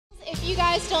you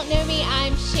guys don't know me,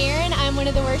 I'm Sharon. I'm one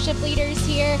of the worship leaders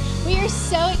here. We are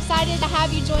so excited to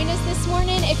have you join us this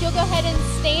morning. If you'll go ahead and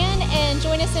stand and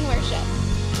join us in worship.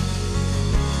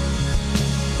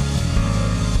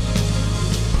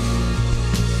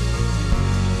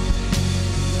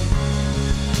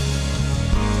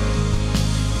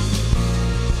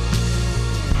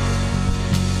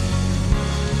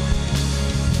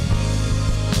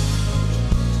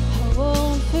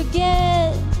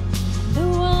 Forget the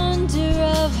wonder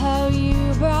of how you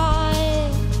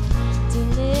brought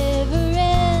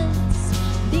deliverance,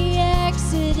 the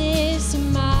exodus to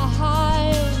my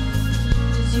heart.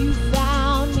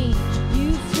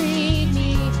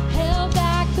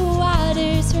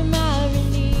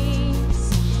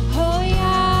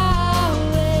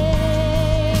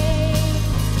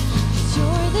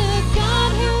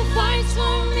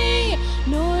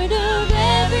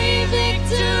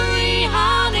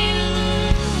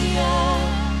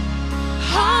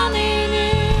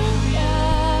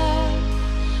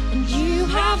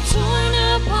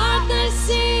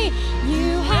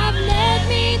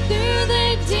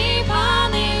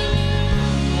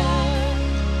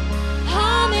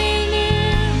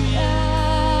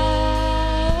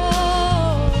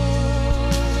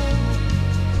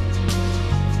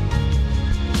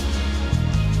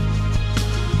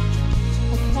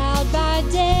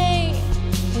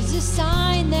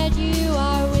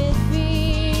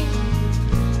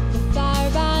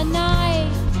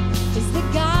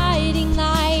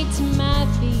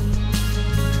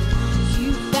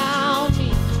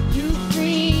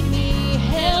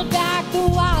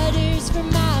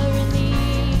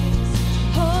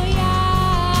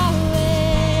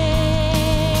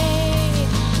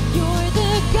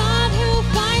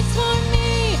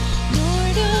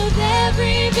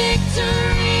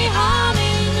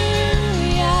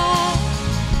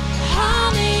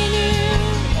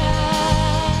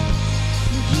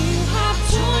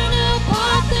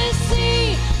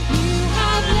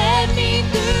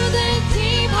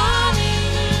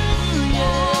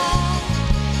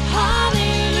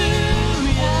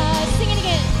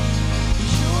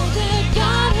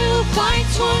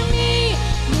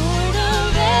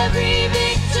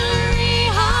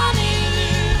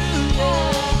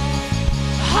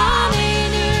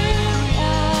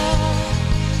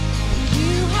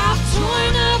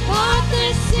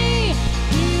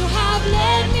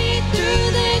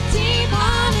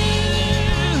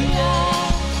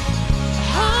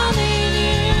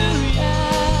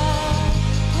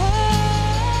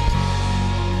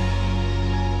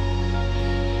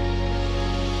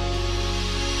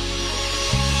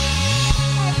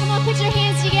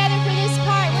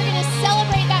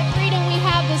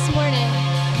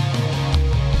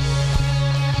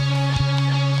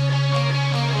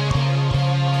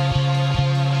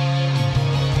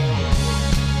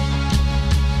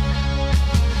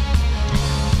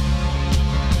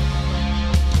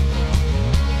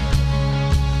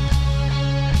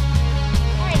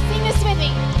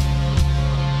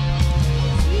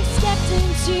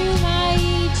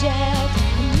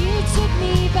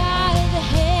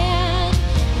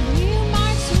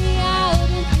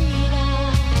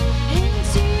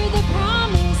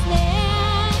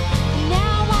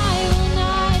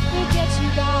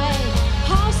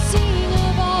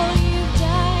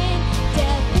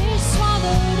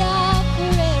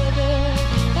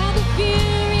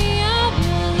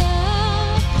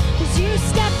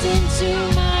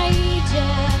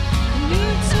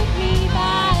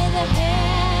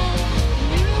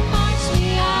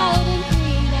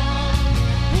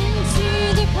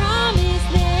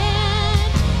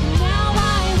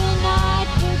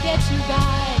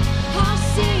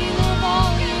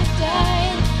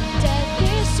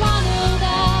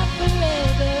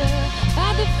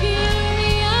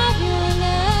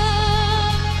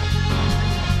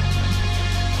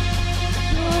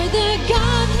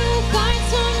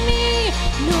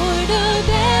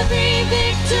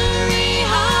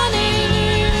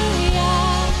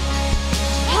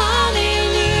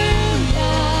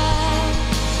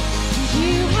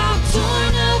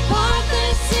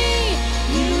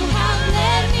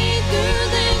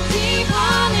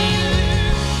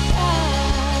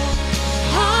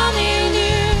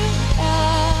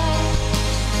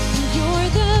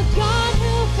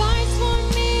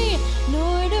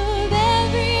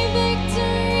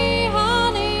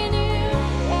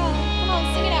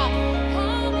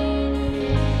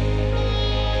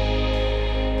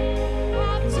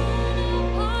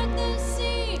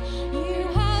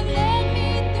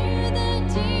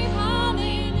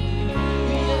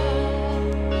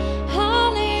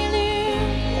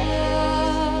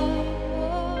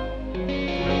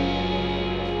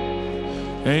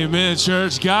 Amen,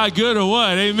 church. God good or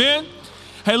what? Amen.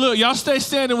 Hey, look, y'all stay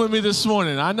standing with me this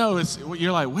morning. I know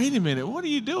you're like, wait a minute, what are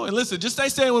you doing? Listen, just stay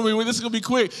standing with me. This is going to be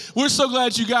quick. We're so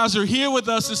glad you guys are here with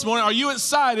us this morning. Are you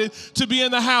excited to be in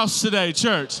the house today,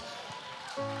 church?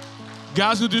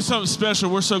 God's going to do something special.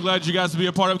 We're so glad you guys to be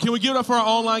a part of it. Can we give it up for our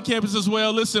online campus as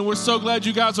well? Listen, we're so glad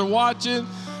you guys are watching.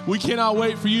 We cannot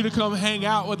wait for you to come hang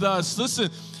out with us. Listen,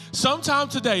 sometime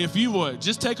today, if you would,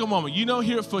 just take a moment. You know,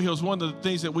 here at Foothills, one of the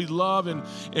things that we love and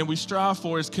we strive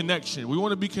for is connection. We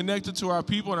want to be connected to our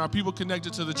people and our people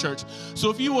connected to the church. So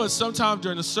if you would, sometime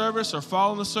during the service or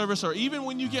following the service or even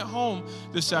when you get home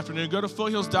this afternoon, go to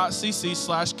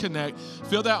foothills.cc/connect.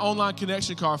 Fill that online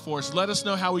connection card for us. Let us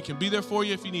know how we can be there for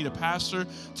you. If you need a pastor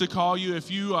to call you,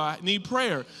 if you need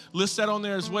prayer, list that on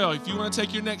there as well. If you want to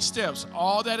take your next steps,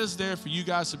 all that is there for you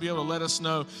guys to be able to let us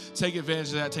know. Take advantage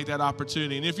of that. Take that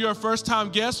opportunity. And if you're a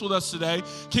first-time guest with us today,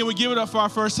 can we give it up for our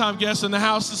first-time guests in the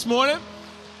house this morning?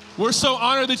 We're so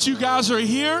honored that you guys are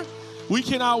here. We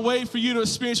cannot wait for you to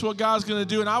experience what God's going to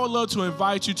do, and I would love to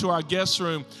invite you to our guest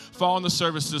room following the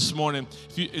service this morning.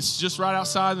 It's just right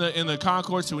outside in the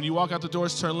concourse, so when you walk out the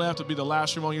doors, turn left. It'll be the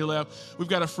last room on your left. We've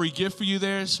got a free gift for you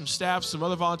there. Some staff, some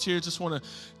other volunteers just want to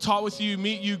talk with you,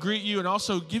 meet you, greet you, and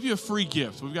also give you a free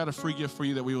gift. We've got a free gift for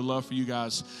you that we would love for you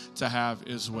guys to have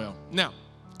as well. Now,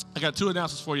 I got two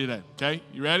announcements for you today, okay?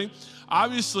 You ready?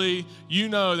 Obviously, you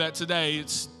know that today,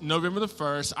 it's November the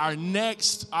 1st. Our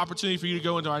next opportunity for you to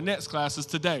go into our next class is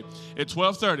today at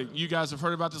 12:30. You guys have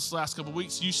heard about this the last couple of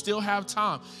weeks. You still have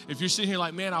time. If you're sitting here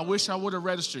like, man, I wish I would have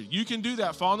registered. You can do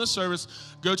that. Following the service,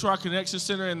 go to our Connection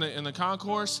Center in the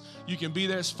concourse. You can be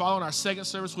there. Following our second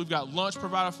service, we've got lunch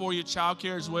provided for you,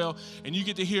 childcare as well, and you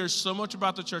get to hear so much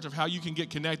about the church of how you can get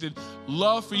connected.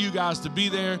 Love for you guys to be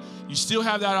there. You still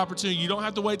have that opportunity. You don't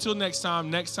have to wait till next time.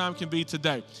 Next time can be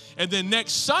today. And then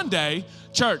next Sunday,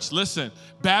 church, listen,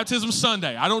 Baptism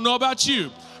Sunday. I don't know about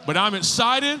you, but I'm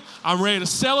excited. I'm ready to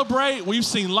celebrate. We've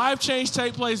seen life change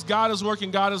take place. God is working.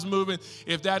 God is moving.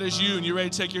 If that is you and you're ready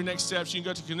to take your next steps, you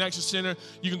can go to Connection Center.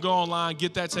 You can go online,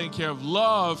 get that taken care of.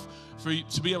 Love for you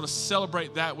to be able to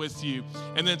celebrate that with you.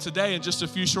 And then today, in just a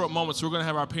few short moments, we're going to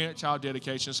have our parent-child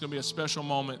dedication. It's going to be a special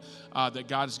moment that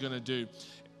God is going to do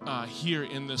here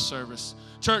in this service.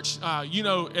 Church, you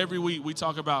know, every week we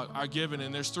talk about our giving,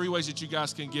 and there's three ways that you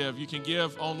guys can give. You can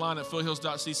give online at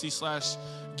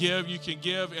foothills.cc/give. You can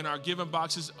give in our giving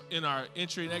boxes in our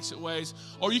entry and exit ways,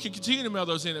 or you can continue to mail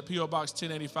those in at P.O. Box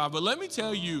 1085. But let me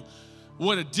tell you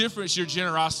what a difference your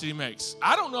generosity makes.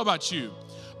 I don't know about you,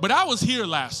 but I was here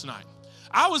last night.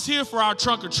 I was here for our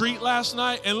trunk or treat last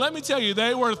night, and let me tell you,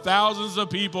 there were thousands of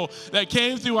people that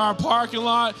came through our parking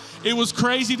lot. It was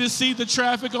crazy to see the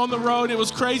traffic on the road. It was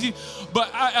crazy.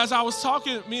 But as I was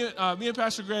talking, me and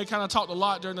Pastor Greg kind of talked a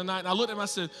lot during the night, and I looked at him and I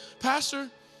said, Pastor,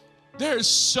 there is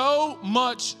so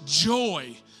much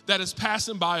joy that is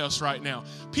passing by us right now.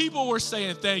 People were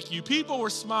saying thank you. People were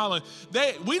smiling.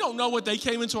 We don't know what they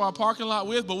came into our parking lot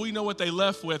with, but we know what they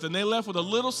left with. And they left with a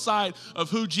little sight of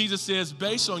who Jesus is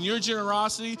based on your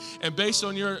generosity and based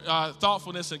on your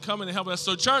thoughtfulness and coming and helping us.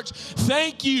 So church,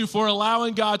 thank you for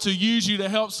allowing God to use you to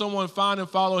help someone find and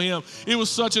follow him. It was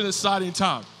such an exciting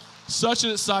time. Such an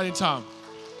exciting time.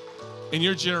 And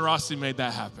your generosity made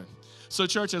that happen. So,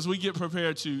 church, as we get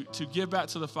prepared to give back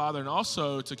to the Father and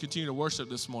also to continue to worship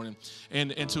this morning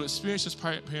and to experience this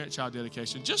parent-child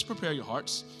dedication, just prepare your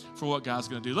hearts for what God's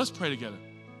going to do. Let's pray together.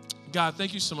 God,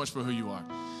 thank you so much for who you are.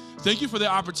 Thank you for the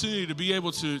opportunity to be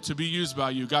able to be used by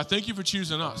you. God, thank you for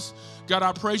choosing us. God,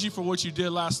 I praise you for what you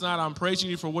did last night. I'm praising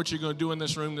you for what you're going to do in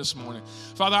this room this morning.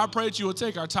 Father, I pray that you will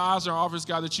take our tithes and our offers,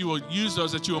 God, that you will use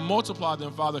those, that you will multiply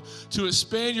them, Father, to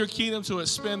expand your kingdom, to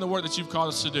expand the work that you've called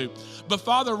us to do. But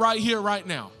Father, right here, right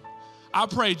now, I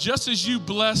pray just as you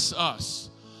bless us,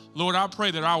 Lord, I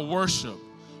pray that our worship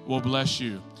will bless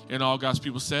you. And all God's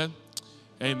people said,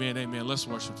 amen, amen. Let's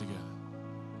worship together.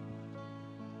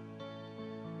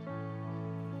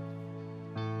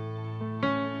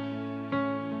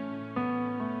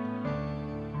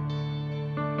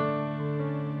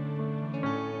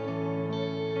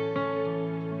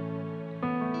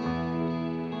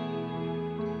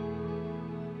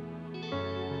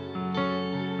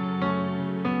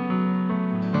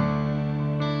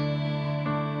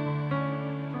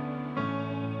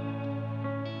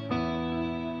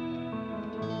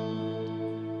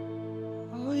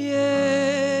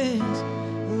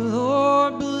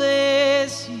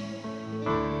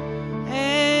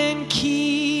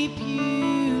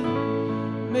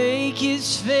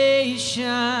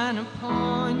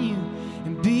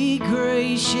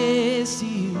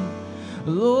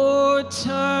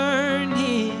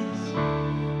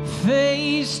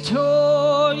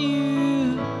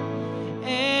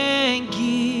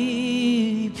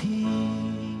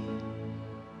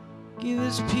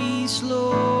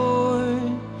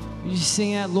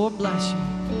 sing that. Lord bless you.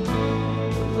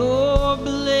 Lord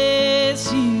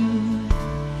bless you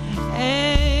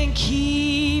and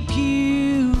keep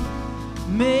you.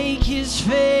 Make his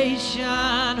face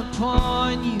shine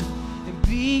upon you and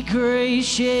be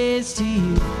gracious to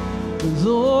you. The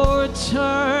Lord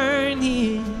turn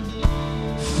his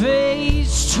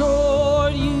face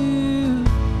toward you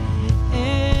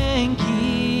and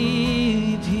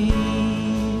give you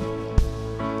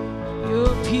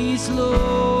your peace, Lord.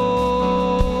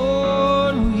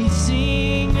 We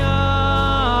sing amen,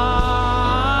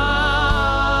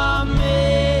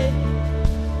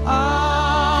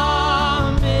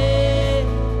 amen,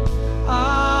 amen,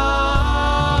 amen,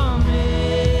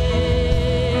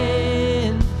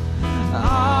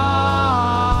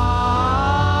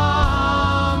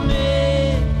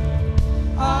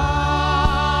 amen,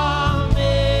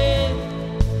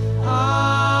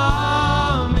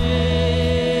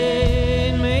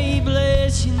 amen. May he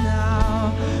bless you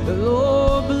now. The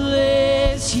Lord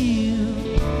bless you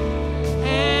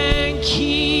and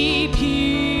keep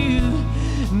you.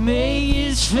 May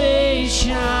his face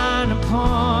shine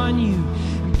upon you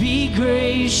and be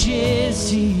gracious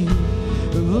to you.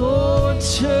 The Lord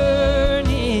turn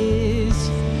his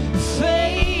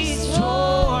face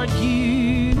toward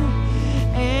you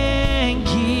and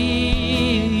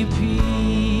give you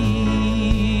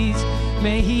peace.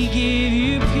 May he give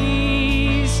you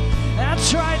peace.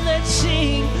 That's right, let's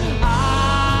sing. Amen,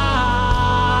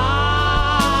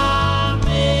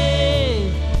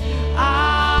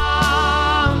 amen,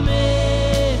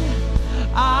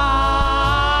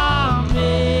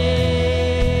 amen.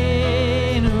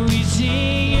 We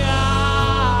sing amen,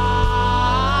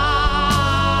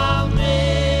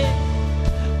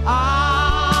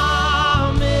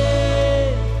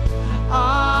 amen,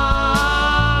 amen.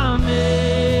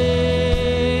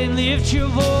 Lift your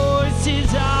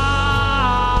voices. Amen,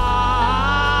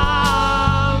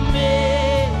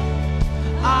 amen,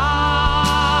 amen,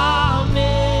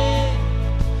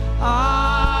 amen,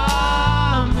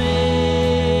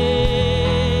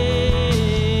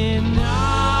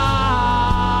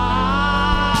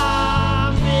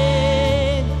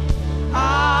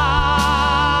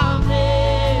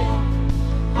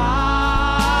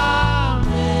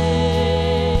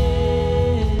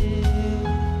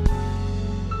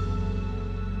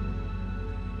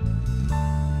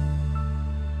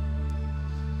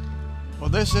 Well,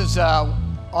 this is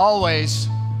always,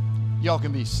 y'all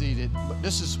can be seated, but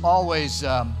this is always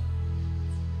one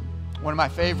of my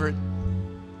favorite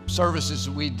services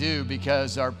we do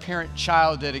because our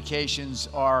parent-child dedications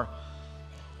are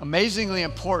amazingly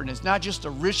important. It's not just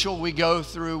a ritual we go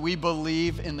through. We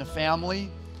believe in the family.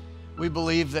 We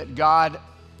believe that God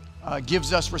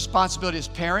gives us responsibility as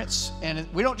parents, and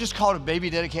we don't just call it a baby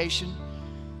dedication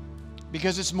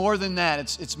because it's more than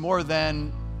that. It's more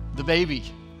than the baby.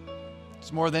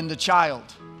 It's more than the child.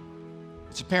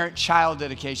 It's a parent-child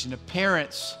dedication. The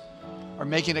parents are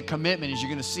making a commitment, as you're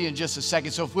going to see in just a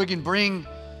second. So if we can bring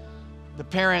the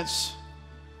parents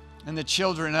and the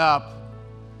children up,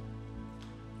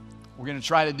 we're going to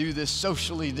try to do this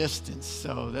socially distanced.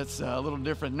 So that's a little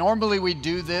different. Normally we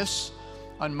do this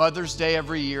on Mother's Day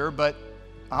every year, but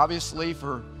obviously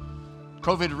for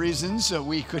COVID reasons,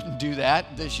 we couldn't do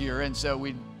that this year. And so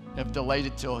we have delayed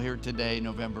it till here today,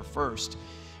 November 1st.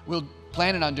 We'll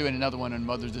planning on doing another one on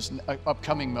this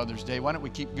upcoming Mother's Day. Why don't we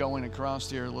keep going across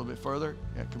here a little bit further?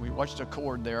 Yeah, can we watch the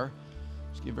cord there?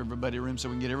 Just give everybody room so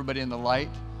we can get everybody in the light.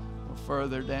 A little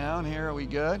further down here. Are we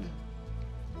good?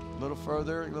 A little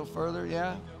further,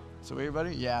 yeah? So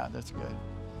everybody? Yeah, that's good.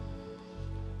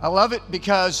 I love it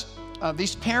because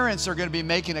these parents are going to be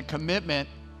making a commitment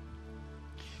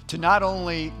to not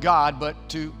only God, but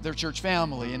to their church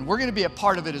family. And we're going to be a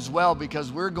part of it as well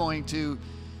because we're going to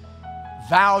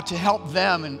vow to help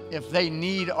them, and if they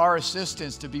need our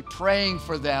assistance, to be praying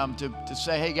for them, to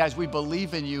say, hey guys, we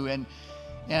believe in you and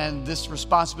this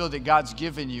responsibility that God's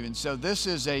given you. And so this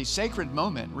is a sacred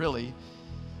moment, really,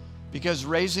 because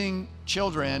raising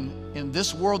children in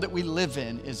this world that we live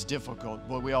in is difficult.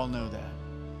 Boy, we all know that.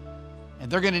 And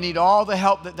they're going to need all the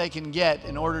help that they can get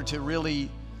in order to really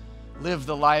live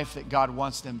the life that God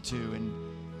wants them to. And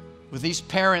with these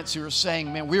parents who are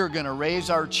saying, man, we are going to raise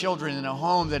our children in a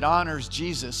home that honors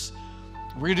Jesus.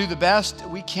 We're going to do the best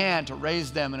we can to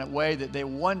raise them in a way that they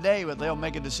one day, they'll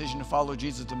make a decision to follow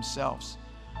Jesus themselves.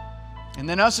 And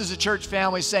then us as a church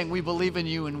family saying, we believe in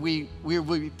you and we will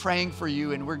be praying for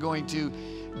you, and we're going to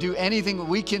do anything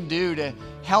we can do to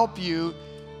help you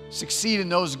succeed in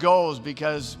those goals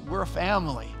because we're a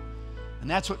family. And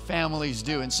that's what families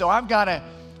do. And so I've got a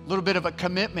little bit of a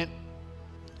commitment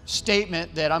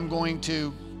statement that I'm going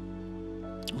to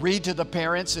read to the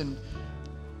parents, and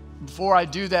before I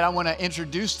do that, I want to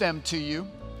introduce them to you.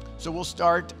 So we'll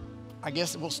start, I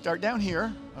guess we'll start down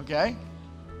here, okay?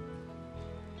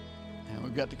 And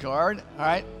we've got the card, all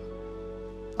right?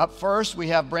 Up first, we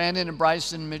have Brandon and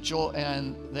Bryson Mitchell,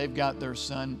 and they've got their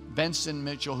son, Benson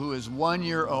Mitchell, who is 1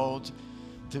 year old,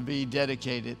 to be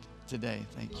dedicated today.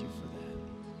 Thank you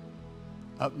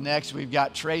for that. Up next, we've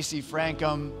got Tracy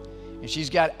Frankham, and she's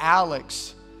got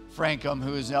Alex Frankham,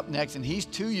 who is up next, and he's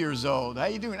 2 years old. How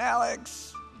you doing,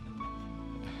 Alex?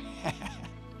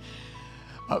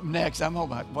 Up next, I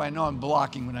know I'm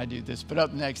blocking when I do this, but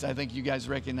up next, I think you guys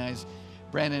recognize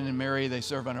Brandon and Mary. They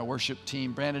serve on our worship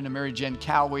team. Brandon and Mary Jen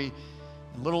Cowie.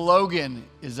 And little Logan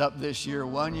is up this year,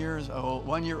 1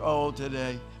 year old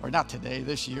today. Or not today,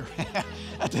 this year.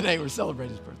 Not today, we're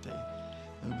celebrating his birthday.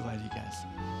 I'm glad you guys.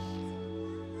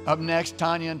 Up next,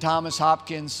 Tanya and Thomas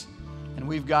Hopkins. And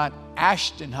we've got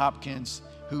Ashton Hopkins,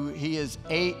 who he is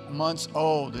 8 months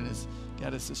old and has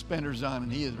got his suspenders on,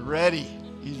 and he is ready.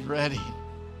 He's ready.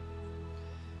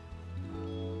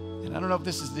 And I don't know if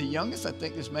this is the youngest. I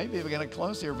think this may be. We're going to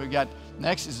close here. We got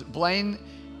next is Blaine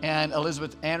and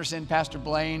Elizabeth Anderson. Pastor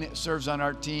Blaine serves on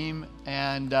our team,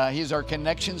 and he's our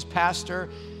connections pastor.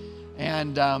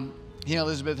 And he and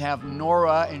Elizabeth have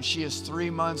Nora, and she is 3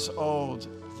 months old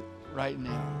right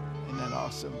now. Isn't that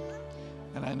awesome?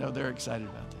 And I know they're excited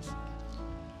about this.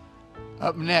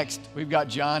 Up next, we've got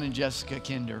John and Jessica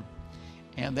Kinder,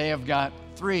 and they have got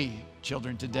 3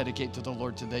 children to dedicate to the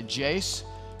Lord today. Jace,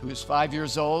 who is 5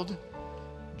 years old,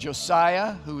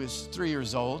 Josiah, who is 3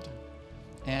 years old,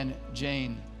 and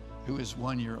Jane, who is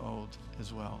 1 year old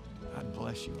as well. God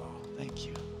bless you all. Thank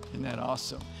you. Isn't that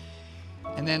awesome?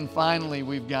 And then finally,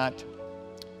 we've got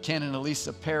Ken and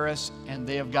Elisa Paris, and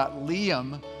they have got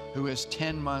Liam, who is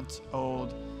 10 months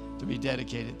old, to be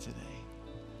dedicated today.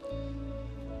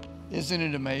 Isn't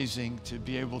it amazing to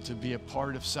be able to be a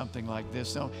part of something like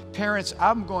this? Now, parents,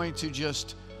 I'm going to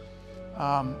just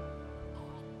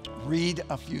read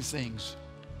a few things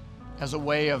as a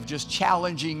way of just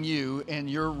challenging you in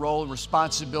your role and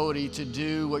responsibility to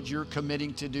do what you're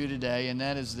committing to do today, and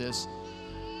that is this.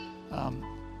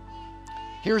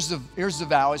 Here's the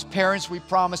vow. As parents, we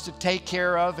promise to take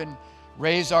care of and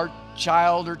raise our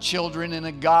child or children in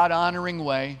a God-honoring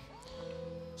way,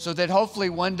 so that hopefully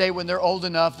one day when they're old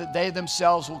enough that they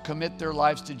themselves will commit their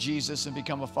lives to Jesus and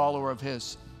become a follower of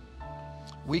His.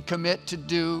 We commit to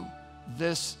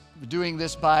doing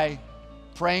this by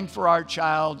praying for our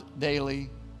child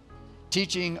daily,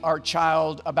 teaching our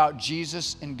child about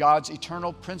Jesus and God's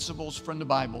eternal principles from the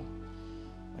Bible,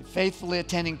 by faithfully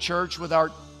attending church with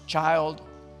our child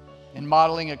and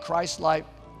modeling a Christ-like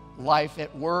life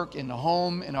at work, in the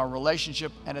home, in our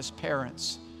relationship, and as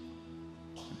parents.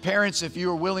 Parents, if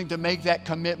you are willing to make that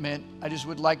commitment, I just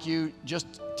would like you just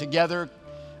together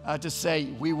to say,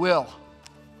 we will,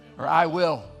 or I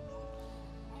will.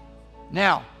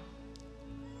 Now,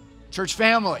 church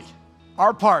family,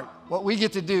 our part, what we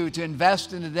get to do to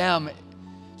invest into them.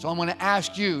 So I'm going to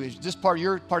ask you, is this part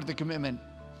your part of the commitment?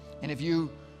 And if you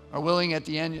are willing at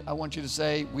the end, I want you to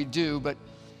say, we do. But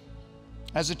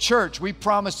as a church, we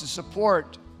promise to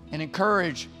support and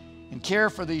encourage and care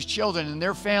for these children and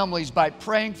their families by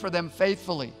praying for them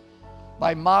faithfully,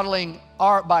 by modeling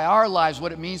by our lives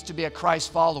what it means to be a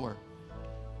Christ follower,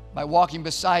 by walking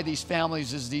beside these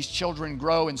families as these children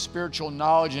grow in spiritual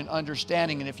knowledge and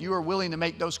understanding. And if you are willing to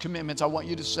make those commitments, I want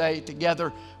you to say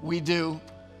together, we do.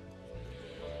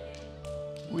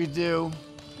 We do.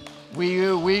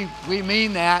 We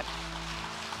mean that.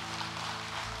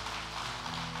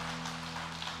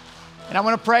 And I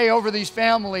want to pray over these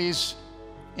families.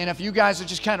 And if you guys would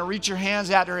just kind of reach your hands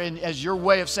out there and as your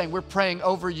way of saying, we're praying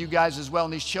over you guys as well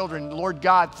and these children. Lord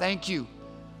God, thank you.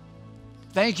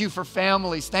 Thank you for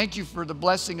families. Thank you for the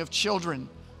blessing of children.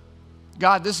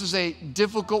 God, this is a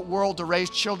difficult world to raise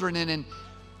children in, and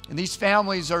these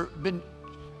families are been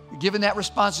given that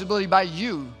responsibility by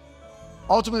you.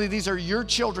 Ultimately, these are your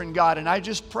children, God, and I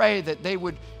just pray that they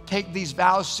would take these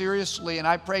vows seriously, and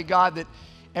I pray, God, that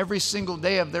every single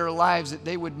day of their lives that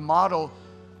they would model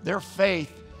their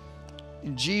faith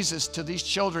in Jesus to these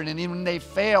children, and even when they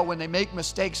fail, when they make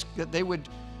mistakes, that they would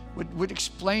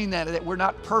explain that we're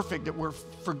not perfect, that we're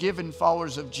forgiven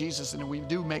followers of Jesus, and that we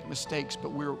do make mistakes,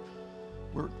 but we're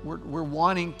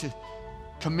wanting to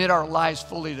commit our lives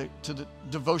fully to the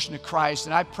devotion to Christ.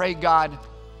 And I pray, God,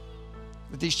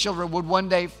 that these children would one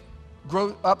day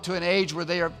grow up to an age where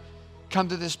they have come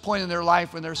to this point in their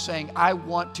life when they're saying, I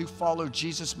want to follow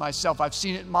Jesus myself. I've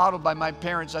seen it modeled by my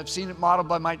parents. I've seen it modeled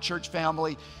by my church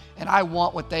family, and I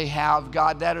want what they have.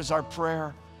 God, that is our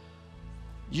prayer.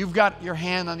 You've got your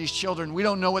hand on these children. We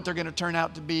don't know what they're going to turn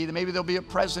out to be. Maybe they'll be a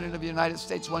president of the United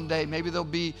States one day. Maybe they'll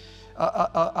be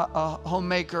a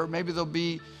homemaker. Maybe they'll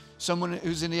be someone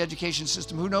who's in the education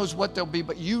system. Who knows what they'll be,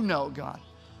 but you know, God.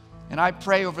 And I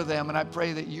pray over them, and I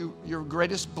pray that your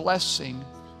greatest blessing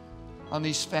on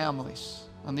these families,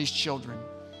 on these children.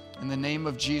 In the name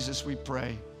of Jesus, we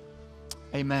pray.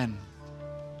 Amen.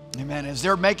 Amen. As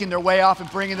they're making their way off and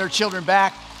bringing their children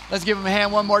back, let's give them a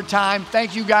hand one more time.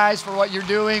 Thank you guys for what you're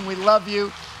doing. We love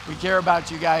you. We care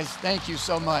about you guys. Thank you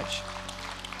so much.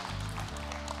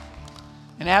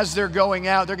 And as they're going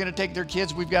out, they're going to take their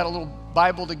kids. We've got a little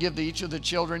Bible to give to each of the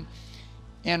children.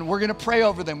 And we're going to pray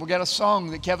over them. We've got a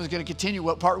song that Kevin's going to continue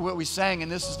what we sang.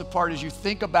 And this is the part as you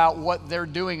think about what they're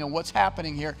doing and what's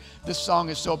happening here. This song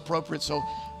is so appropriate. So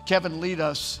Kevin, lead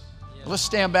us. Yeah. Let's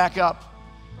stand back up.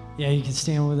 Yeah, you can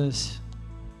stand with us.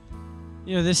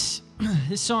 You know, this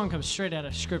song comes straight out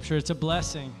of Scripture. It's a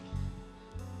blessing.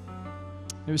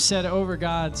 It was said over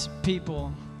God's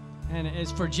people, and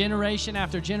it's for generation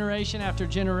after generation after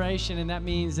generation, and that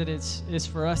means that it's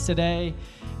for us today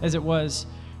as it was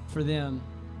for them.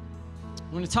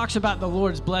 When it talks about the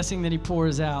Lord's blessing that He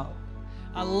pours out,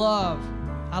 I love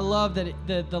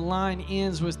that the line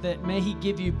ends with that, may He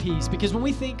give you peace. Because when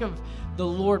we think of the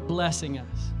Lord blessing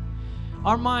us,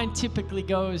 our mind typically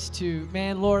goes to,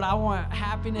 man, Lord, I want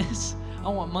happiness. I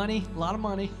want money, a lot of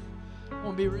money. I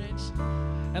want to be rich.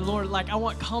 And Lord, like, I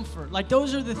want comfort. Like,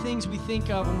 those are the things we think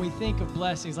of when we think of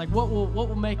blessings. Like, what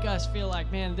will make us feel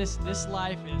like, man, this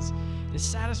life is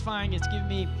satisfying. It's giving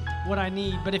me what I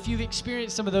need. But if you've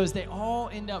experienced some of those, they all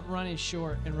end up running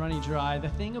short and running dry. The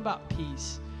thing about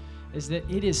peace is that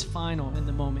it is final in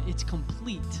the moment. It's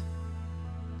complete.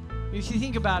 If you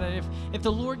think about it, if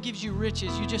the Lord gives you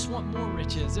riches, you just want more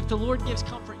riches. If the Lord gives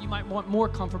comfort, you might want more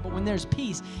comfort. But when there's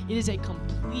peace, it is a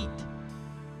complete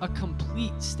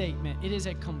statement. It is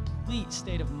a complete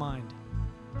state of mind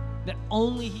that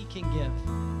only He can give.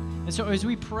 And so as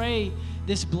we pray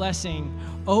this blessing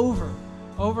over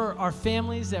our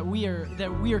families that we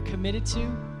are committed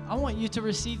to, I want you to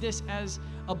receive this as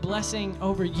a blessing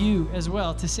over you as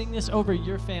well, to sing this over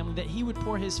your family, that He would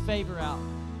pour His favor out.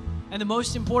 And the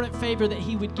most important favor that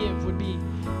He would give would be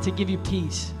to give you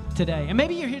peace today. And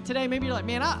maybe you're here today, maybe you're like,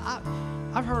 man,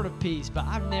 I've heard of peace, but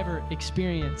I've never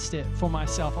experienced it for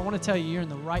myself. I want to tell you, you're in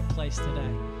the right place today.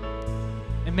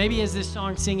 And maybe as this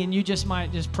song's singing, you just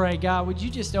might just pray, God, would you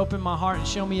just open my heart and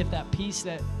show me if that peace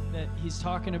that He's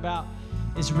talking about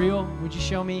is real? Would you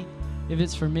show me if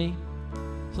it's for me?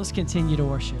 So let's continue to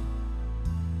worship.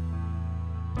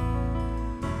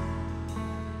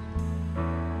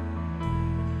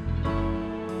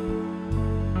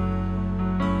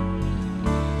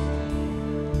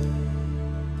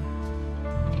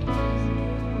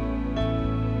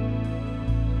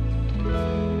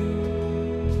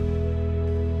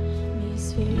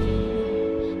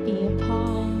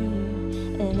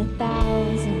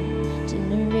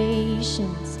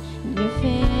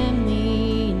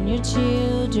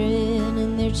 Children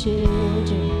and their children.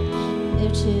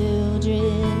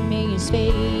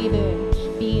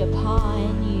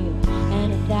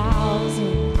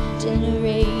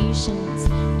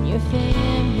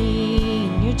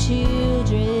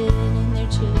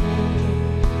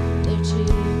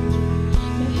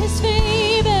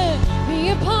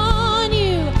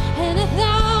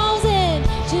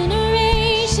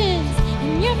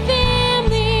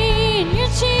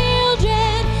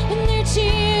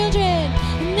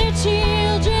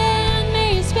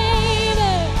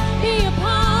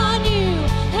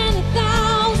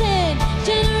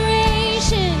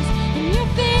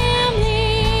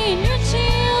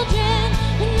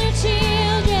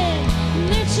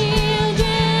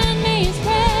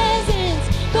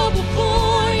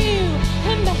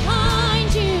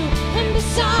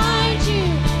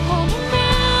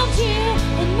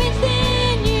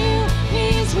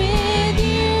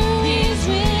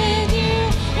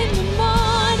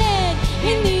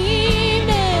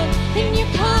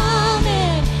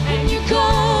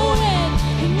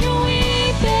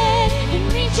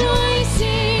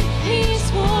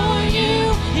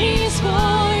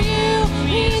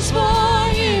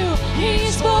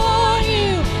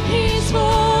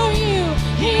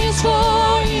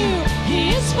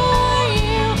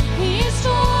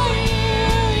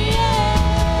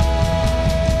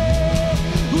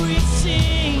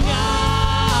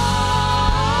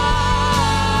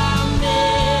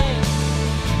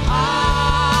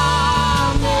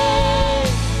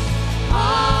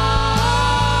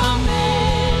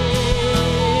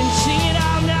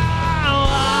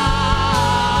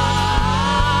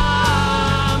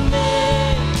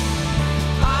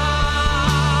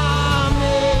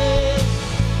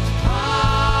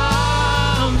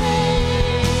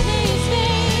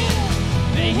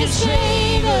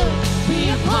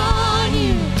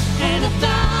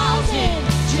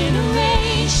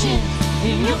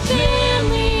 and your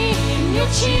family, and your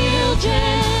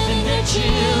children, and their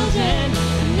children,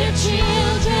 and their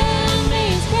children. May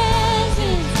His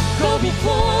presence go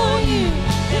before you,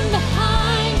 and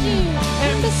behind you,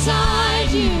 and beside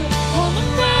you, all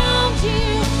around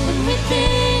you, and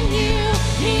within you.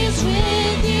 He is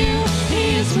with you,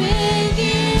 He is with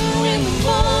you in the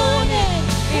morning,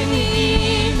 in the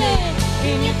evening,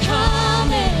 in your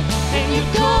coming, and your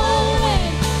going,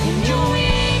 in your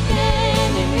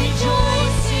weekend, and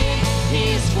rejoicing. He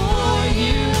is for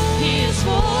you, He is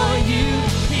for you,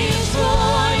 He is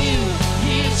for you,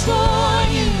 He is for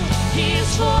you, He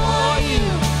is for you,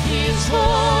 He is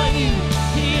for you,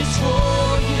 He is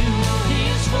for you, He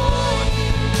is for you.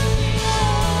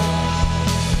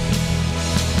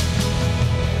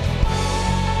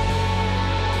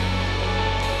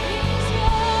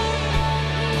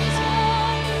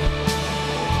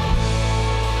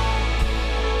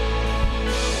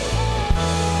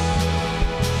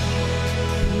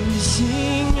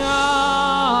 Sing amen,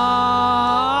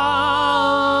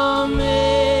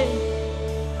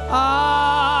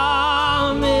 amen,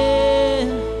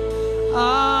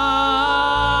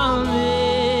 amen.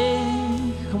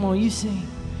 Come on, you sing.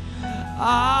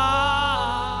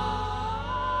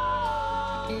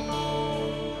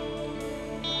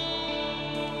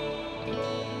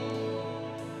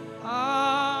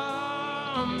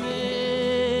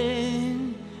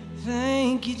 Amen.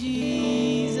 Thank you,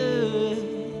 Jesus.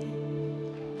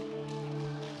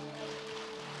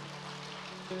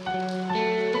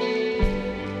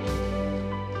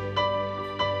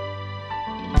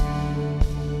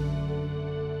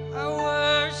 I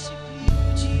worship you,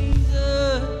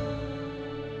 Jesus.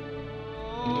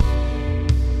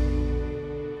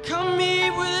 Come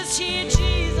meet with us here,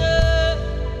 Jesus.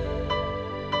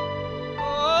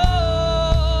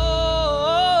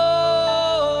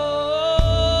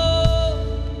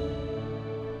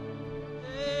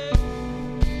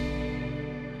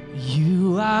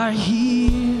 You are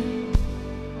here,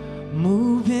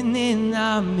 moving in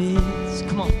our midst.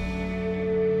 Come on.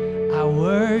 I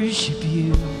worship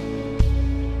you.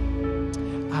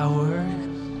 I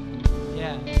worship.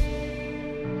 Yeah.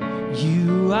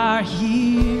 You are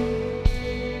here,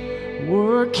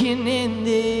 working in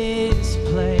this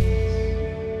place.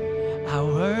 I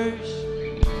worship.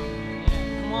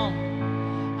 Yeah, come on.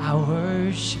 I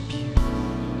worship you.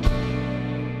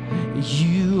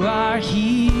 You are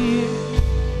here,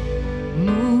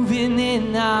 moving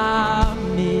in our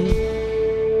midst.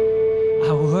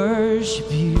 I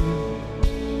worship you.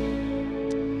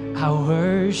 I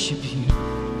worship you.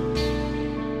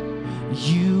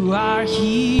 You are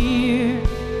here,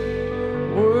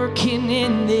 working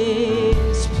in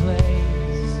this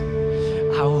place.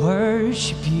 I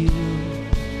worship you.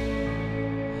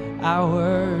 I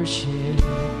worship you.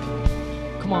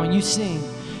 Come on, you sing.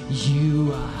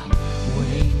 You are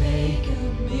Waymaker,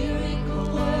 miracle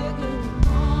worker,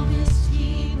 promise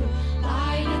keeper,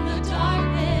 light in the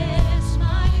darkness,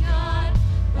 my God,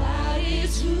 that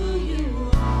is who you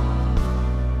are.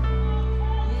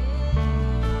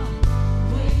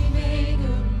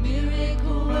 Waymaker,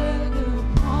 miracle worker,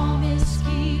 promise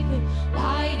keeper,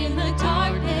 light in the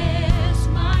darkness,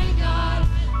 my God,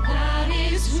 that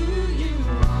is who you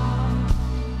are.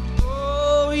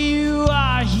 Oh, you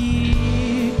are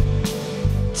here,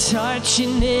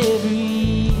 touching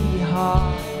every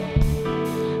heart.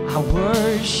 I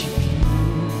worship you.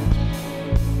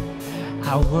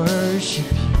 I worship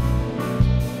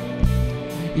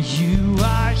you. You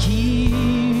are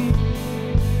here,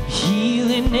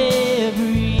 healing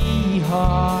every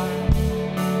heart.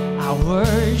 I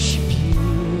worship you.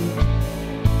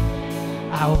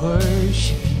 I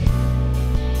worship you.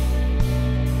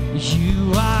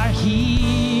 You are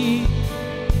here,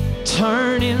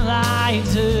 turning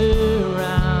lives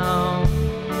around.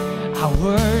 I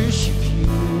worship you.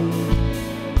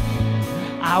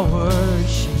 I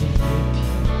worship you.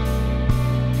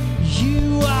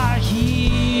 You are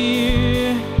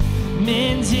here,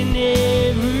 mending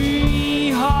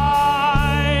every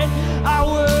heart. I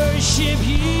worship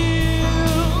you.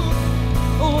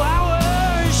 Oh, I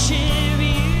worship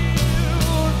you.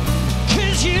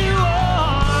 'Cause you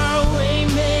are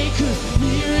Waymaker,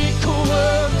 miracle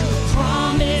worker,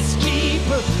 promise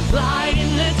keeper, light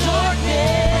in the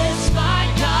darkness, my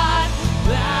God,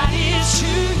 that is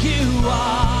who you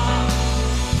are.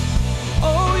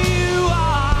 Oh, you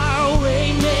are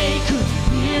Waymaker,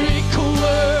 miracle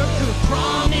worker,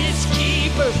 promise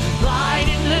keeper, light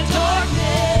in the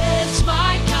darkness,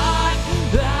 my God,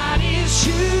 that is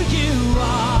who you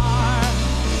are,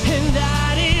 and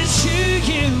that is who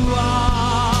you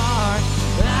are,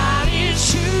 that is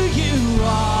who you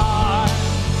are,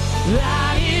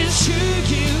 that is who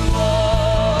you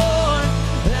are.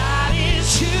 That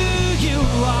is who you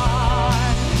are.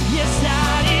 Yes,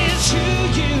 that is who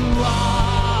you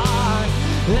are.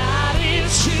 That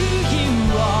is who you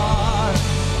are.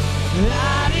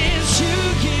 That is who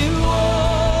you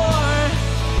are.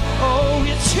 Oh,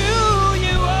 it's who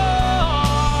you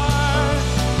are.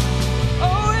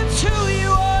 Oh, it's who you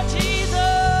are, Jesus.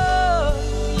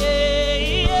 Yeah,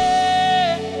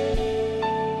 yeah.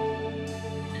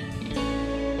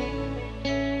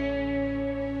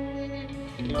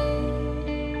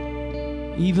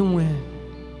 Even when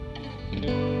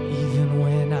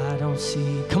I don't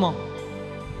see, come on.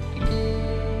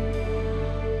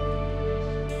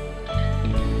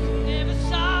 Never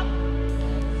stop.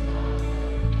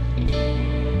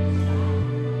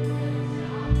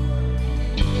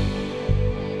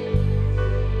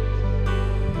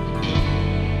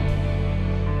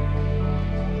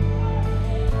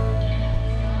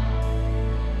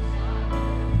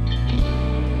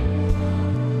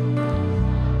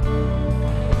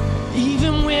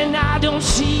 Even when I don't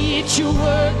see it, you're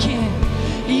working.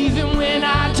 Even when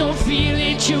I don't feel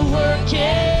it, you're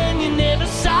working. You never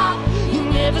stop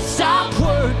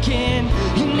working.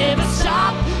 You never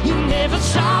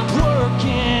stop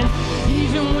working.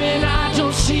 Even when I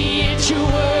don't see it, you're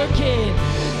working.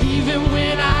 Even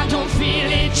when I don't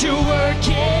feel it, you're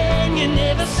working. You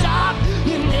never stop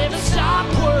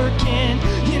working.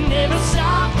 You never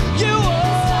stop, you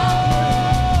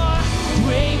are.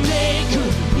 Waymaker,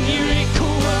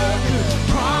 miracle worker,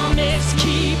 promise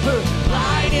keeper,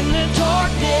 light in the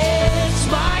darkness,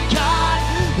 my God,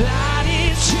 that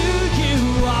is who you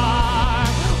are.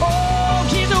 Oh,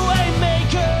 he's a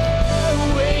waymaker,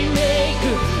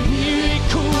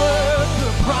 miracle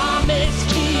worker, promise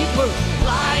keeper,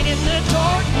 light in the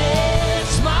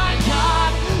darkness, my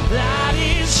God, that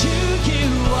is who you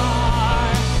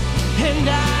are, and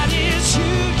that is who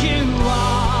you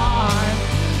are,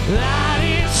 that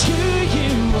is who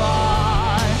you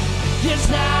are, yes,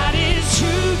 that is who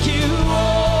you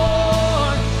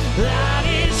are, that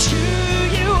is who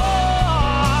you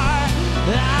are,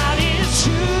 that is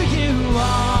who you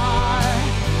are,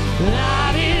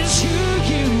 that is who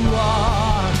you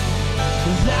are,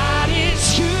 that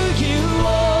is who you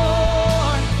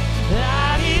are,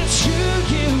 that is who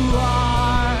you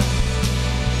are.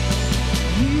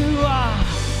 You are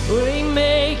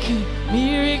waymaker,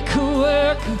 miracle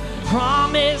worker,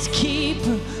 promise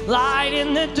keeper, light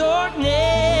in the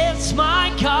darkness, my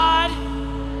God.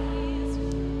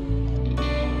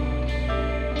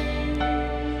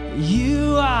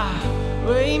 You are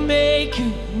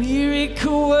waymaker,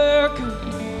 miracle worker,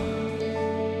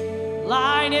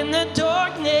 light in the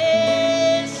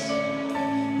darkness.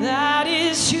 That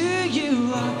is who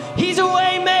you are. He's a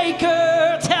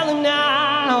waymaker, tell him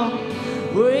now.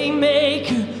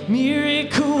 Waymaker,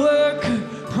 miracle worker,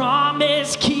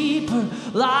 promise keeper,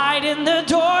 light in the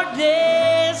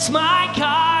darkness, my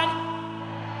God.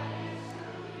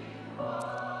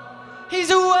 He's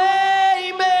a waymaker.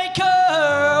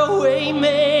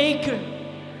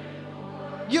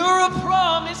 You're a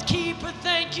promise keeper,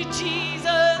 thank you,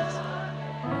 Jesus.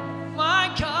 My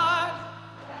God,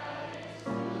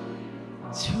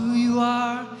 it's who you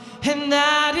are, and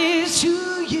that is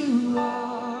who you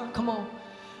are. Come on,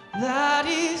 that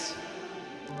is,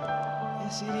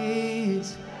 yes it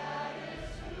is.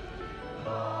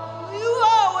 You've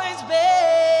always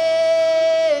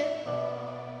been,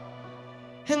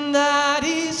 and that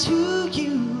is who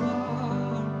you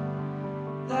are.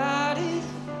 That is.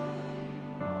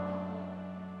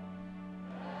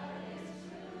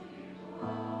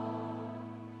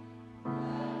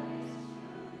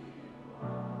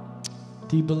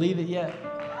 Do you believe it yet?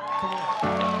 Come on.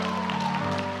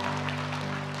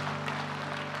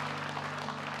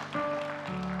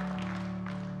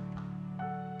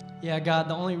 Yeah, God,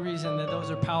 the only reason that those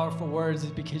are powerful words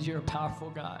is because you're a powerful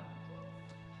God.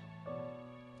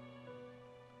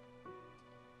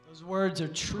 Those words are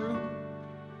true.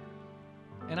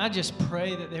 And I just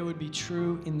pray that they would be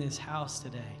true in this house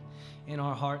today, in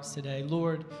our hearts today.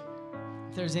 Lord,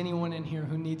 if there's anyone in here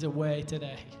who needs a way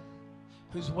today,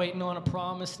 who's waiting on a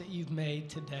promise that you've made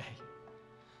today,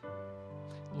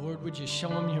 Lord, would you show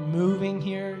them you're moving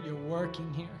here, you're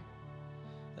working here,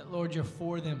 that, Lord, you're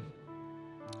for them.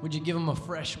 Would you give them a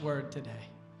fresh word today?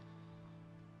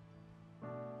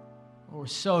 We're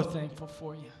so thankful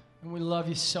for you, and we love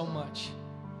you so much.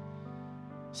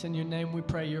 It's in your name we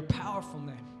pray, your powerful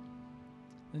name.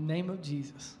 In the name of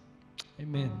Jesus.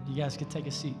 Amen. You guys can take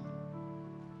a seat.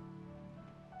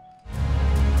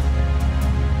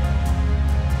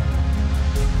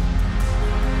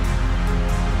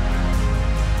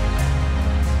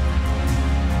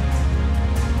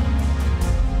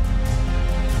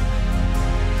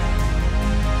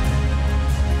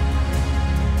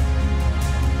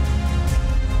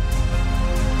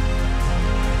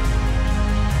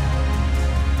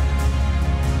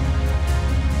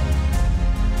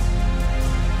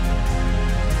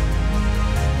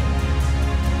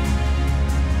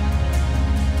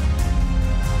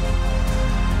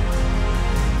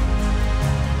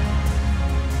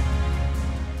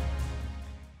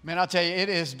 Man, I'll tell you, it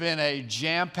has been a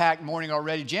jam-packed morning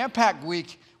already. Jam-packed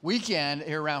weekend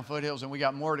here around Foothills, and we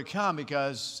got more to come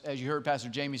because, as you heard Pastor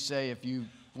Jamie say, if you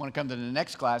want to come to the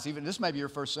next class, even this might be your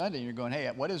first Sunday, and you're going,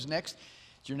 hey, what is next?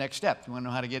 It's your next step. You want to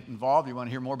know how to get involved? You want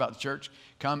to hear more about the church?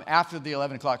 Come after the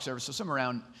 11 o'clock service, so somewhere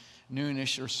around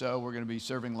noonish or so, we're going to be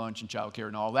serving lunch and childcare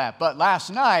and all that. But last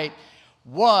night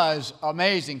was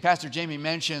amazing. Pastor Jamie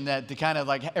mentioned that the kind of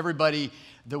like everybody,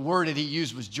 the word that he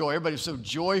used was joy. Everybody was so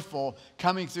joyful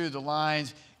coming through the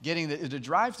lines, getting the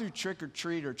drive-through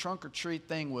trick-or-treat or trunk-or-treat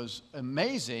thing was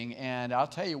amazing. And I'll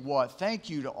tell you what, thank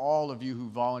you to all of you who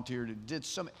volunteered and did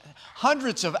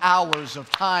hundreds of hours of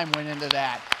time went into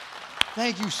that.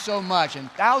 Thank you so much.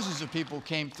 And thousands of people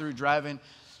came through driving.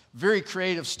 Very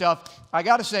creative stuff. I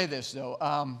got to say this,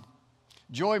 though.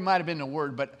 Joy might have been the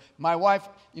word, but my wife,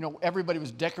 you know, everybody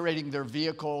was decorating their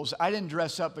vehicles. I didn't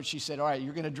dress up, but she said, all right,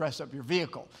 you're going to dress up your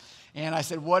vehicle. And I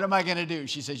said, what am I going to do?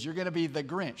 She says, you're going to be the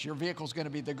Grinch. Your vehicle's going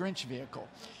to be the Grinch vehicle.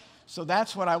 So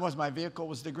that's what I was. My vehicle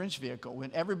was the Grinch vehicle.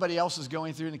 When everybody else is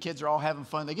going through and the kids are all having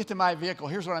fun, they get to my vehicle.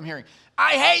 Here's what I'm hearing.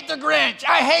 I hate the Grinch.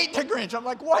 I hate the Grinch. I'm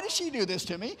like, why did she do this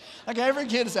to me? Like every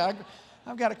kid is out.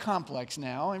 I've got a complex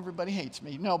now. Everybody hates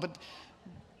me. No, but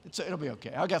it'll be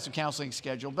okay. I've got some counseling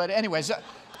scheduled. But anyways,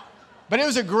 but it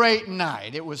was a great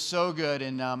night. It was so good.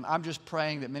 And I'm just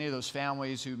praying that many of those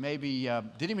families who maybe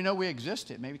didn't even know we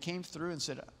existed, maybe came through and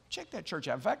said, check that church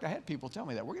out. In fact, I had people tell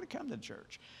me that. We're going to come to the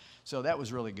church. So that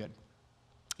was really good.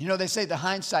 You know, they say the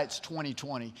hindsight's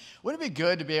 20/20. Wouldn't it be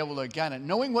good to be able to kind of,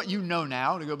 knowing what you know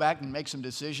now, to go back and make some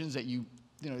decisions that you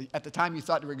know, at the time you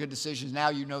thought they were good decisions, now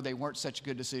you know they weren't such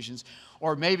good decisions.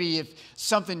 Or maybe if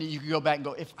something that you could go back and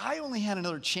go, if I only had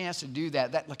another chance to do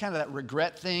that kind of that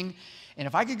regret thing, and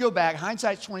if I could go back,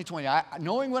 hindsight's 20/20,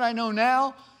 knowing what I know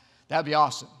now, that'd be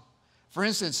awesome. For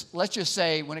instance, let's just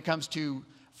say when it comes to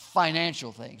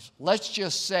financial things, let's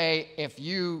just say if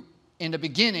you, in the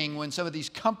beginning, when some of these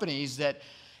companies that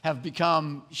have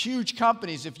become huge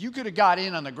companies, if you could have got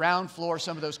in on the ground floor of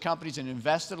some of those companies and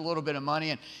invested a little bit of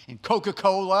money in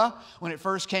Coca-Cola when it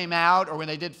first came out, or when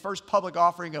they did first public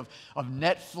offering of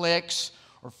Netflix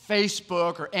or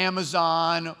Facebook or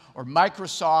Amazon or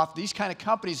Microsoft, these kind of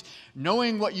companies,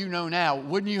 knowing what you know now,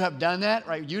 wouldn't you have done that?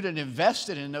 Right? You'd have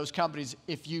invested in those companies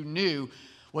if you knew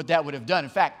what that would have done.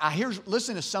 In fact,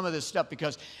 listen to some of this stuff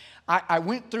because I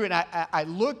went through it and I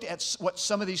looked at what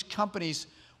some of these companies,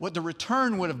 what the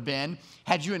return would have been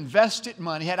had you invested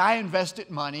money, had I invested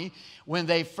money when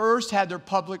they first had their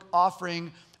public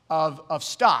offering of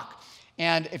stock.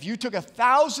 And if you took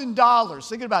 $1,000,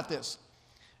 think about this.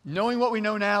 Knowing what we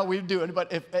know now, we'd do it. But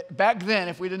back then,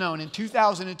 if we'd have known in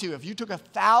 2002, if you took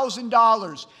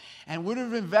 $1,000 and would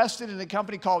have invested in a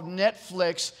company called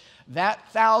Netflix, that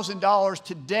 $1,000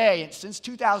 today, since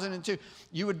 2002,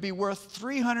 you would be worth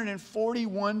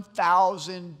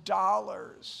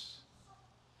 $341,000.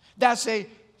 That's a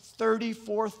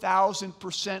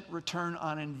 34,000% return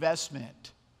on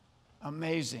investment.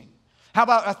 Amazing. How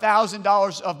about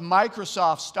 $1,000 of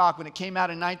Microsoft stock when it came out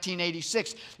in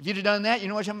 1986? If you'd have done that, you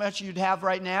know how much you'd have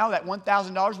right now? That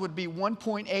 $1,000 would be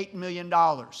 $1.8 million.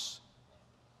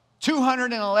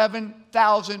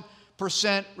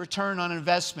 211,000% return on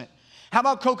investment. How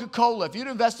about Coca-Cola? If you'd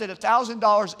invested $1,000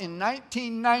 in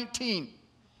 1919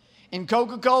 in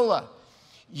Coca-Cola,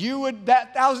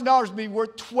 that $1,000 would be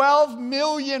worth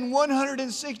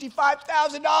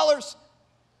 $12,165,000.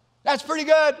 That's pretty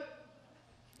good.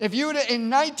 If you would have, in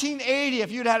 1980, if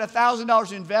you'd had $1,000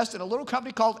 to invest in a little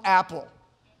company called Apple,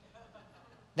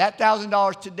 that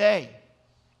 $1,000 today,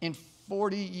 in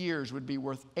 40 years, would be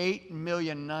worth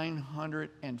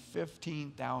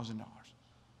 $8,915,000.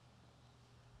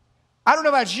 I don't know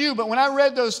about you, but when I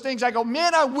read those things, I go,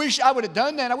 man, I wish I would have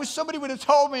done that. I wish somebody would have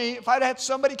told me, if I'd had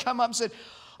somebody come up and said,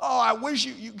 oh, I wish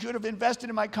you could have invested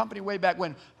in my company way back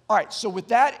when. All right, so with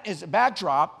that as a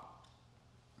backdrop,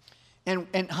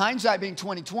 and hindsight being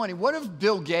 20/20, what if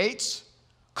Bill Gates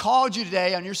called you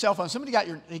today on your cell phone? Somebody got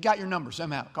your number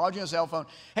somehow, called you on a cell phone.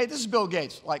 Hey, this is Bill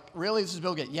Gates. Like, really, this is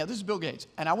Bill Gates? Yeah, this is Bill Gates.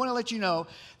 And I want to let you know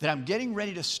that I'm getting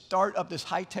ready to start up this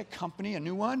high-tech company, a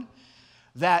new one,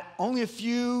 that only a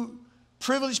few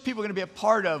privileged people are going to be a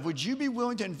part of. Would you be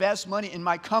willing to invest money in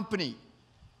my company?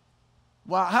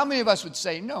 Well, how many of us would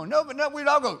say no? No, but no, we'd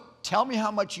all go, tell me how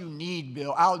much you need,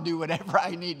 Bill. I'll do whatever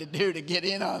I need to do to get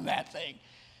in on that thing.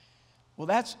 Well,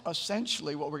 that's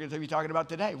essentially what we're going to be talking about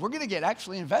today. We're going to get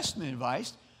actually investment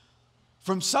advice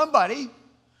from somebody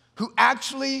who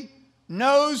actually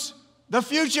knows the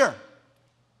future.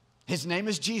 His name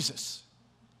is Jesus.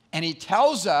 And he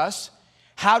tells us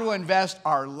how to invest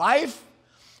our life,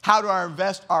 how to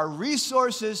invest our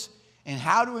resources and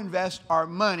how to invest our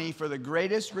money for the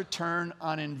greatest return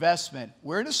on investment.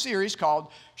 We're in a series called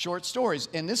Short Stories.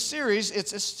 In this series,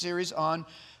 it's a series on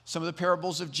some of the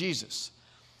parables of Jesus.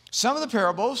 Some of the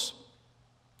parables,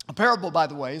 a parable, by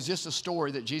the way, is just a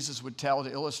story that Jesus would tell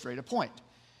to illustrate a point.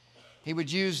 He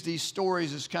would use these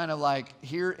stories as kind of like,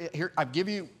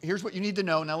 here's what you need to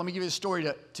know. Now let me give you a story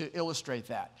to illustrate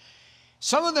that.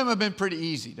 Some of them have been pretty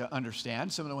easy to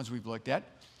understand, some of the ones we've looked at.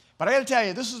 But I got to tell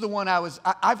you, this is the one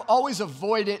I've always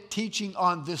avoided teaching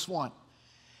on this one.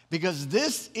 Because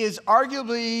this is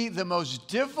arguably the most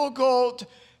difficult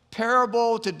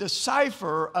parable to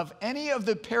decipher of any of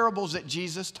the parables that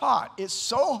Jesus taught. It's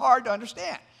so hard to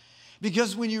understand.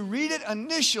 Because when you read it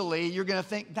initially, you're going to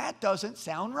think, that doesn't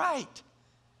sound right.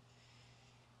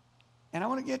 And I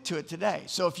want to get to it today.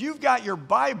 So if you've got your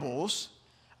Bibles,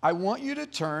 I want you to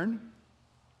turn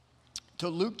to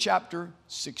Luke chapter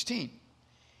 16.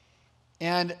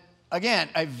 And again,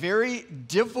 a very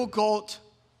difficult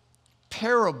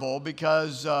parable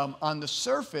because on the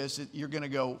surface, you're going to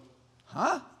go,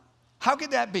 huh? How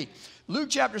could that be? Luke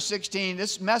chapter 16,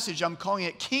 this message, I'm calling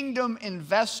it kingdom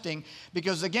investing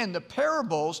because, again, the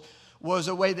parables was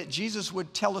a way that Jesus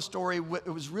would tell a story.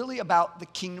 It was really about the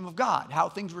kingdom of God, how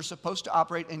things were supposed to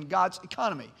operate in God's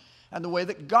economy and the way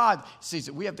that God sees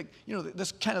it. We have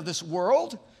this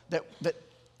world that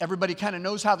everybody kind of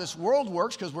knows how this world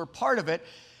works because we're part of it.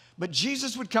 But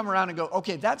Jesus would come around and go,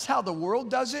 okay, that's how the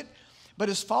world does it. But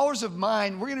as followers of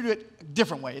mine, we're going to do it a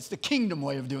different way. It's the kingdom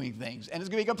way of doing things. And it's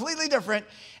going to be completely different.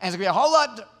 And it's going to be a whole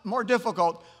lot more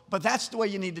difficult. But that's the way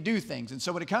you need to do things. And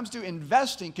so when it comes to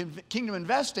investing, kingdom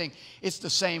investing, it's the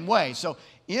same way. So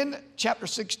in chapter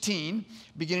 16,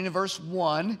 beginning in verse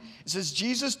 1, it says,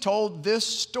 Jesus told this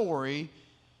story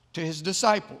to his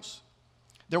disciples.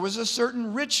 There was a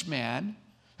certain rich man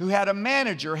who had a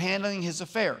manager handling his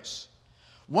affairs.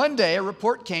 One day, a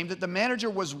report came that the manager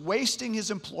was wasting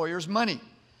his employer's money.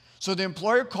 So the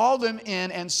employer called him in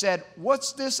and said,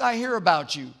 "What's this I hear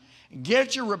about you?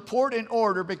 Get your report in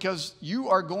order because you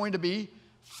are going to be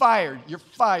fired. You're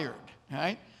fired."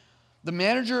 Right? The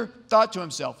manager thought to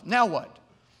himself, now what?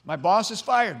 My boss has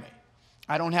fired me.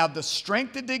 I don't have the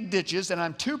strength to dig ditches and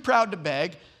I'm too proud to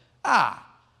beg.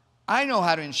 I know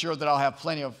how to ensure that I'll have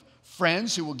plenty of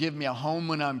friends who will give me a home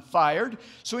when I'm fired.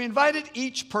 So he invited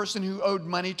each person who owed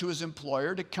money to his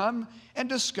employer to come and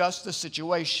discuss the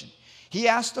situation. He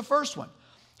asked the first one,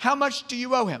 "How much do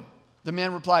you owe him?" The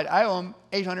man replied, "I owe him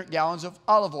 800 gallons of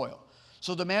olive oil."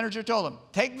 So the manager told him,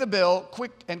 "Take the bill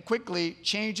quickly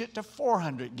change it to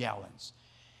 400 gallons.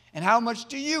 "And how much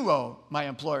do you owe my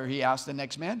employer?" he asked the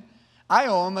next man. "I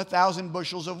owe him 1,000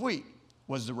 bushels of wheat,"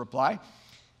 was the reply.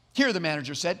 "Here," the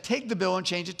manager said, "take the bill and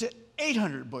change it to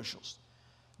 800 bushels.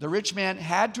 The rich man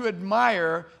had to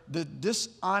admire the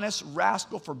dishonest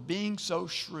rascal for being so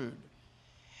shrewd.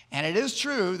 And it is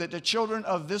true that the children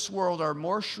of this world are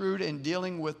more shrewd in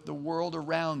dealing with the world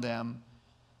around them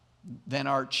than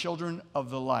are children of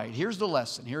the light. Here's the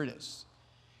lesson. Here it is.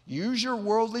 Use your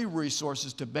worldly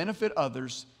resources to benefit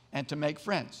others and to make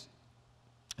friends.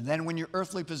 And then when your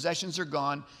earthly possessions are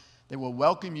gone, they will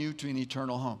welcome you to an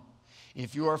eternal home.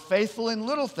 If you are faithful in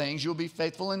little things, you'll be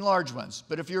faithful in large ones.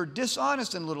 But if you're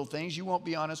dishonest in little things, you won't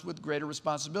be honest with greater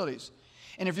responsibilities.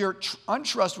 And if you're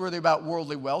untrustworthy about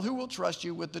worldly wealth, who will trust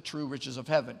you with the true riches of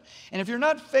heaven? And if you're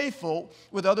not faithful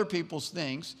with other people's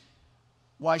things,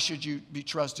 why should you be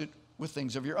trusted with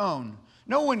things of your own?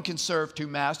 No one can serve two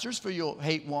masters, for you'll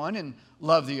hate one and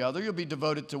love the other. You'll be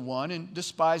devoted to one and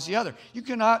despise the other. You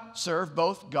cannot serve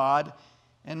both God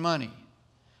and money."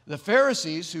 The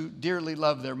Pharisees, who dearly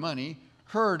loved their money,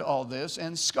 heard all this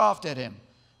and scoffed at him.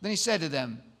 Then he said to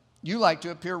them, "You like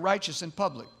to appear righteous in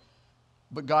public,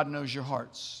 but God knows your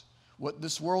hearts. What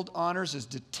this world honors is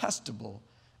detestable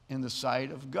in the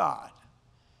sight of God."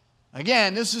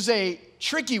 Again, this is a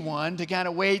tricky one to kind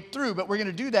of wade through, but we're going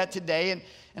to do that today. And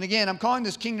again, I'm calling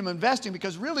this kingdom investing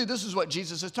because really this is what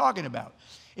Jesus is talking about,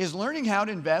 is learning how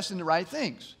to invest in the right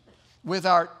things. With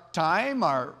our time,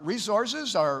 our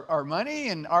resources, our money,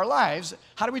 and our lives,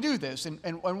 how do we do this?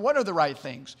 And what are the right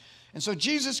things? And so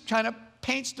Jesus kind of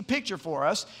paints the picture for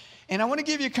us. And I want to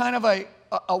give you kind of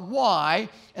a why,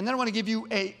 and then I want to give you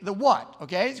the what,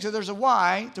 okay? So there's a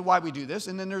why to why we do this,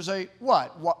 and then there's a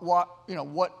what. What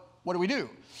do we do?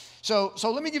 So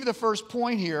let me give you the first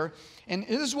point here, and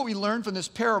this is what we learned from this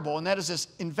parable, and that is this: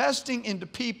 investing into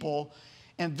people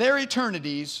and their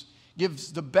eternities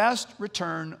gives the best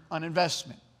return on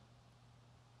investment.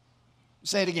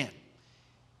 Say it again.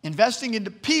 Investing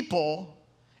into people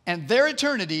and their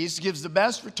eternities gives the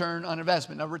best return on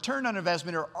investment. Now, return on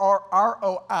investment, or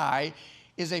ROI,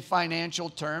 is a financial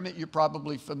term that you're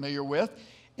probably familiar with.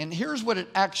 And here's what it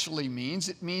actually means.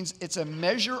 It means it's a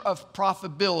measure of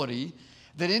profitability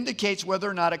that indicates whether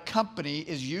or not a company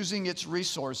is using its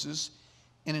resources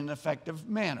in an effective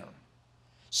manner.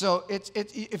 So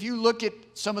if you look at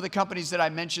some of the companies that I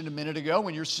mentioned a minute ago,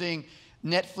 when you're seeing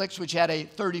Netflix, which had a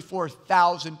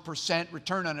 34,000%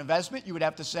 return on investment, you would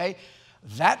have to say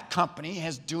that company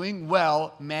is doing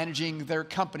well managing their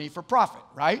company for profit,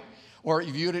 right? Or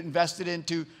if you had invested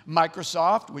into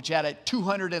Microsoft, which had a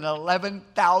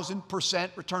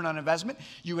 211,000% return on investment,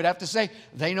 you would have to say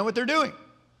they know what they're doing.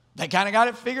 They kind of got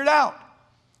it figured out.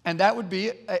 And that would be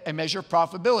a measure of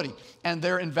profitability. And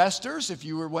their investors, if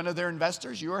you were one of their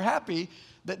investors, you are happy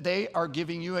that they are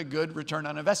giving you a good return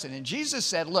on investment. And Jesus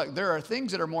said, look, there are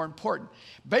things that are more important.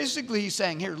 Basically, he's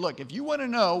saying here, look, if you want to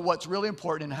know what's really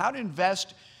important and how to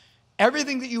invest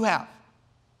everything that you have,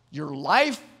 your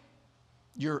life,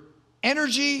 your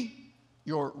energy,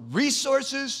 your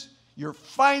resources, your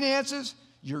finances,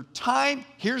 your time,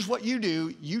 here's what you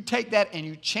do. You take that and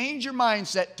you change your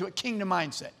mindset to a kingdom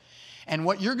mindset. And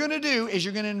what you're going to do is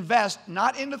you're going to invest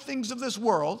not into things of this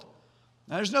world.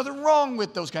 Now, there's nothing wrong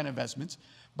with those kind of investments,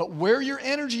 but where your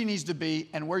energy needs to be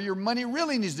and where your money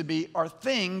really needs to be are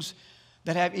things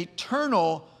that have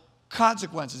eternal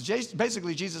consequences.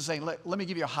 Basically, Jesus is saying, let me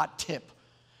give you a hot tip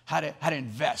how to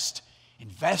invest.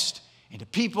 Invest into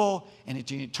people and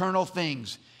into eternal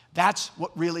things. That's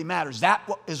what really matters. That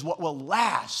is what will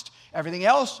last. Everything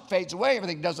else fades away.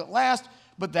 Everything doesn't last,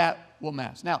 but that will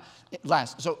last. Now,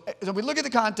 So we look at the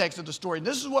context of the story. And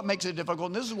this is what makes it difficult.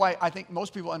 And this is why I think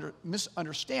most people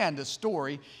misunderstand this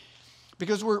story,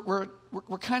 because we're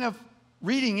kind of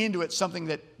reading into it something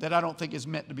that I don't think is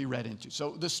meant to be read into.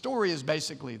 So the story is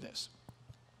basically this.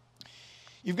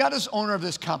 You've got this owner of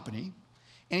this company,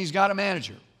 and he's got a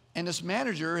manager. And this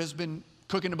manager has been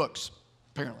cooking the books,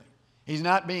 apparently. He's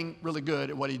not being really good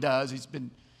at what he does. He's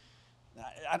been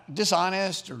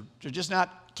dishonest or just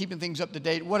not keeping things up to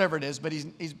date, whatever it is, but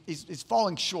he's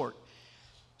falling short.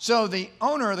 So the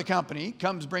owner of the company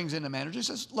brings in the manager and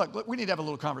says, look, we need to have a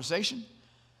little conversation.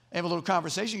 They have a little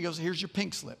conversation. He goes, here's your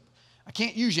pink slip. I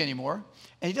can't use you anymore.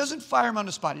 And he doesn't fire him on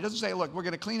the spot. He doesn't say, look, we're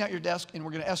going to clean out your desk and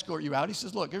we're going to escort you out. He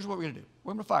says, look, here's what we're going to do.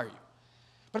 We're going to fire you.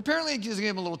 But apparently he gives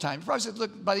him a little time. He probably says,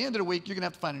 look, by the end of the week, you're going to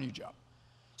have to find a new job.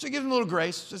 So he gives him a little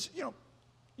grace. Says,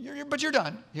 but you're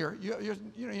done here. You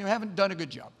haven't done a good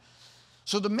job.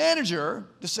 So the manager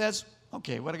just says,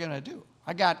 okay, what am I going to do?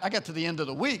 I got to the end of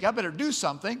the week. I better do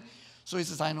something. So he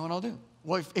says, I know what I'll do.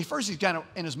 Well, at first he's kind of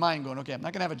in his mind going, okay, I'm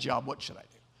not going to have a job. What should I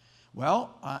do?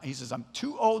 Well, he says, I'm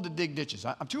too old to dig ditches.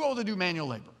 I'm too old to do manual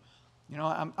labor.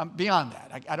 I'm beyond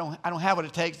that. I don't have what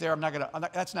it takes there.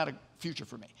 That's not a future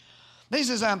for me. Then he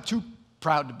says, I'm too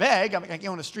proud to beg. I can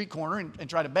go on a street corner and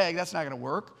try to beg. That's not going to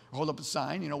work. Hold up a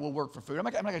sign, we'll work for food. I'm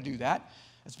not going to do that.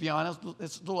 Let's be honest,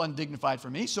 it's a little undignified for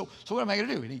me. So what am I going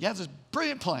to do? And he has this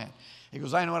brilliant plan. He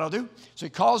goes, I know what I'll do. So he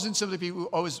calls in some of the people who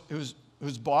owe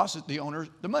his boss, the owner,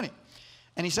 the money.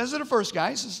 And he says to the first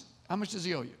guy, he says, how much does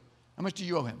he owe you? How much do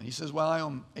you owe him? And he says, well, I owe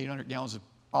him 800 gallons of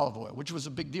olive oil, which was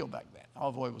a big deal back then.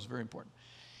 Olive oil was very important.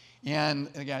 And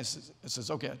the guy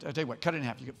says, okay, I'll tell you what, cut it in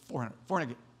half. You get 400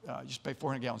 you just pay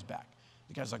 400 gallons back.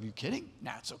 The guy's like, are you kidding?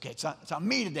 Nah, it's okay. It's on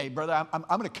me today, brother. I'm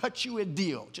going to cut you a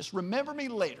deal. Just remember me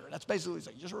later. That's basically what he's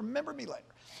saying. Just remember me later.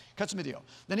 Cuts him a deal.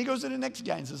 Then he goes to the next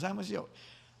guy and says, how much do you owe?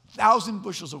 1,000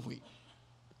 bushels of wheat.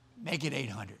 Make it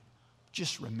 800.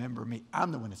 Just remember me.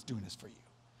 I'm the one that's doing this for you.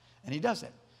 And he does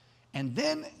that. And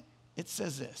then it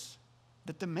says this,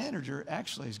 that the manager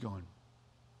actually is going,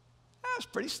 that's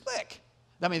pretty slick.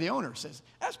 I mean, the owner says,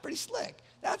 that's pretty slick.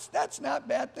 That's not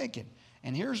bad thinking.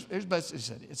 And here's what it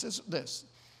said. It says this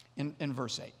in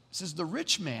verse 8. It says, the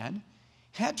rich man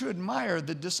had to admire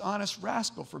the dishonest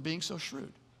rascal for being so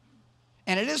shrewd.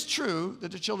 And it is true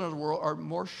that the children of the world are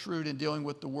more shrewd in dealing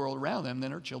with the world around them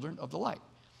than are children of the light.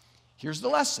 Here's the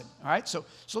lesson, all right? So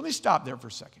let me stop there for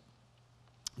a second.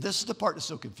 This is the part that's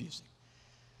so confusing.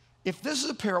 If this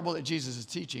is a parable that Jesus is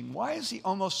teaching, why does he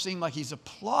almost seem like he's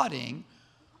applauding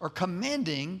or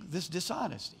commending this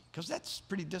dishonesty? Because that's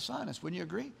pretty dishonest, wouldn't you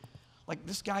agree? Like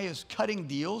this guy is cutting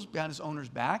deals behind his owner's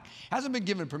back. Hasn't been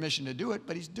given permission to do it,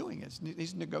 but he's doing it.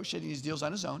 He's negotiating these deals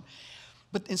on his own.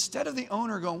 But instead of the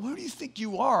owner going, who do you think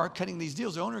you are cutting these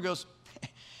deals? The owner goes,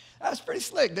 that's pretty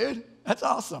slick, dude. That's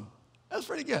awesome. That's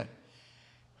pretty good.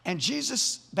 And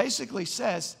Jesus basically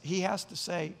says he has to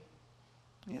say,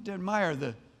 you have to admire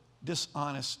the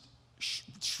dishonest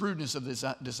shrewdness of this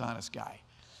dishonest guy.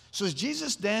 So is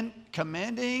Jesus then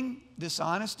commanding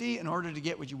dishonesty in order to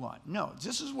get what you want? No,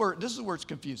 this is where it's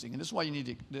confusing, and this is why you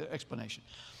need the explanation.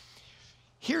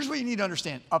 Here's what you need to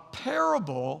understand. A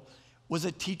parable was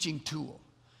a teaching tool.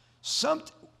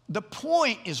 the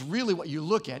point is really what you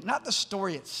look at, not the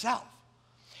story itself.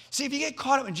 See, if you get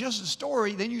caught up in just the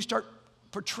story, then you start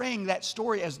portraying that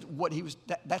story as what he was,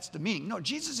 that's the meaning. No,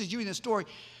 Jesus is using the story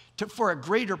for a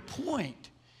greater point.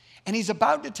 And he's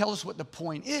about to tell us what the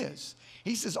point is.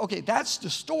 He says, okay, that's the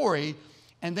story.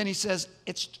 And then he says,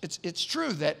 it's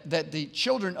true that the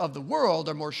children of the world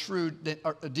are more shrewd than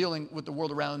are dealing with the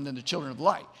world around them than the children of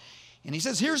light. And he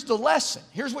says, here's the lesson.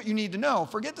 Here's what you need to know.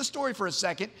 Forget the story for a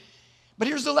second, but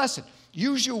here's the lesson.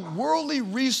 Use your worldly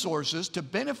resources to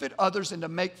benefit others and to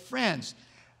make friends.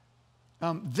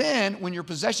 Then, when your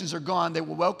possessions are gone, they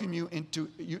will welcome you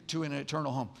to an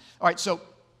eternal home. All right, so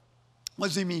what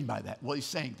does he mean by that? Well, he's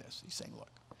saying this. He's saying, look,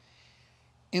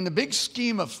 in the big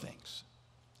scheme of things,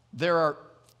 there are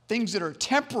things that are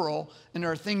temporal and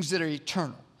there are things that are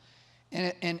eternal.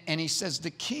 And he says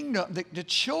the kingdom, the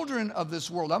children of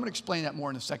this world, I'm going to explain that more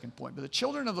in the second point, but the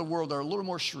children of the world are a little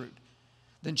more shrewd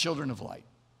than children of light,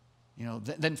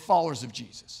 than followers of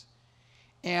Jesus.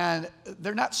 And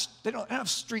they don't have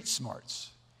street smarts.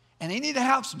 And they need to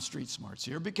have some street smarts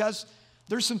here because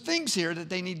there's some things here that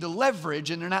they need to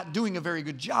leverage and they're not doing a very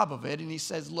good job of it. And he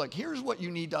says, look, here's what you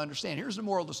need to understand. Here's the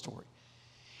moral of the story.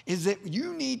 Is that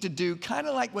you need to do kind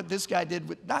of like what this guy did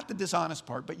with, not the dishonest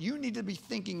part, but you need to be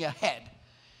thinking ahead.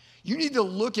 You need to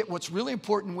look at what's really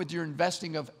important with your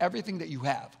investing of everything that you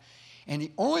have. And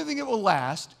the only thing that will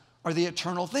last are the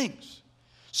eternal things.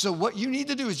 So what you need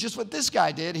to do is just what this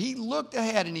guy did. He looked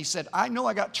ahead and he said, I know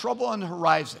I got trouble on the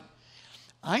horizon.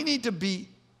 I need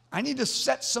to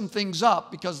set some things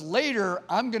up because later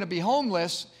I'm going to be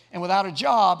homeless and without a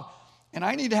job, and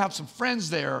I need to have some friends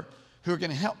there who are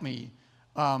going to help me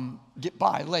get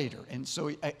by later. And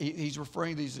so he's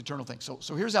referring to these eternal things.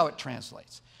 So here's how it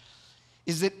translates.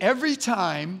 Is that every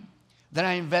time that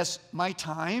I invest my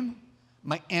time,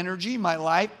 my energy, my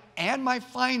life, and my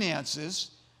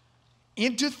finances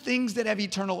into things that have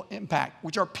eternal impact,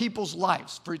 which are people's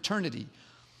lives for eternity,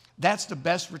 that's the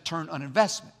best return on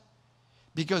investment.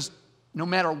 Because no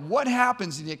matter what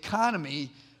happens in the economy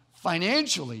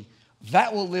financially,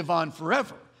 that will live on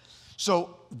forever.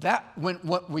 So that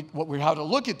what we how to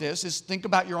look at this is think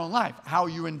about your own life, how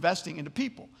you're investing into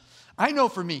people. I know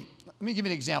for me, let me give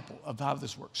you an example of how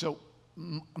this works. So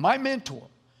my mentor,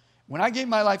 when I gave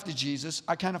my life to Jesus,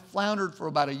 I kind of floundered for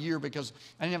about a year because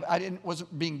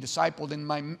wasn't being discipled. And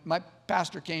my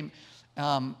pastor came,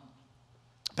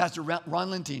 Pastor Ron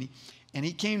Lentini, and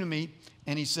he came to me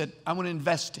and he said, "I want to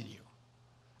invest in you.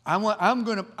 I'm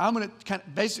going to kind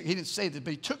of basically." He didn't say this,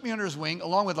 but he took me under his wing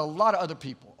along with a lot of other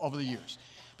people over the years.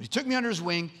 But he took me under his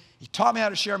wing. He taught me how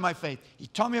to share my faith. He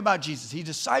taught me about Jesus. He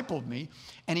discipled me,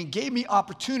 and he gave me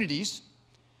opportunities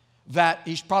that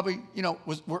he's probably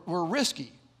were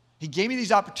risky. He gave me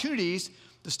these opportunities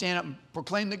to stand up and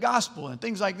proclaim the gospel and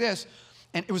things like this.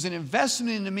 And it was an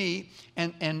investment into me.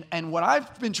 And what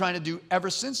I've been trying to do ever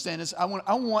since then is I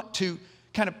want to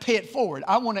kind of pay it forward.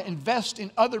 I want to invest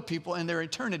in other people and their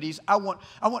eternities. I want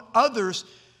others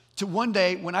to one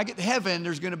day, when I get to heaven,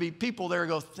 there's going to be people there who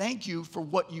go, thank you for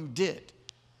what you did.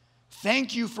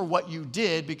 Thank you for what you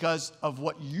did, because of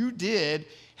what you did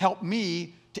helped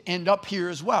me to end up here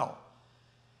as well.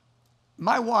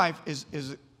 My wife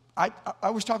I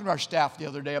was talking to our staff the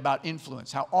other day about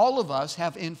influence, how all of us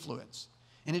have influence.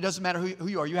 And it doesn't matter who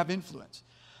you are, you have influence.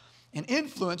 And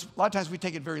influence, a lot of times we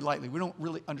take it very lightly. We don't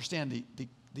really understand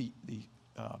the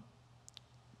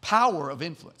power of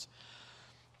influence.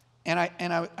 And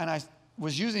I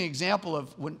was using an example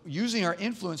of when using our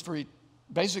influence for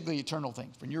basically eternal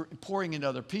things. When you're pouring into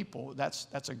other people, that's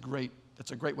a great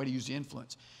way to use the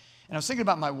influence. And I was thinking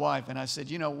about my wife, and I said,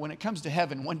 when it comes to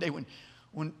heaven, one day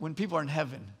when people are in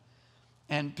heaven,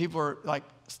 and people are like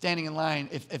standing in line,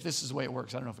 if this is the way it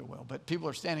works, I don't know if it will, but people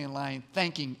are standing in line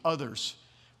thanking others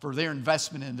for their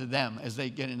investment into them as they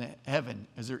get into heaven.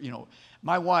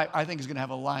 My wife, I think, is going to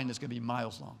have a line that's going to be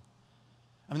miles long.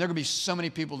 I mean, there are going to be so many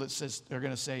people they're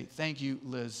going to say, thank you,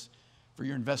 Liz, for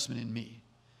your investment in me.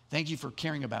 Thank you for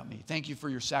caring about me. Thank you for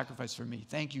your sacrifice for me.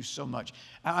 Thank you so much.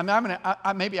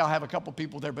 Maybe I'll have a couple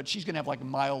people there, but she's going to have like a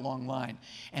mile-long line.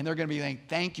 And they're going to be saying,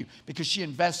 thank you, because she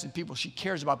invests in people. She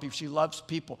cares about people. She loves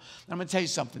people. And I'm going to tell you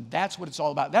something. That's what it's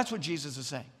all about. That's what Jesus is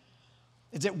saying.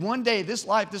 Is that one day this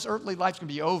earthly life is going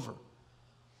to be over.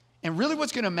 And really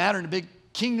what's going to matter in a big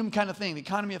kingdom kind of thing, the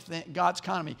economy of God's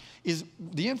economy, is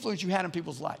the influence you had in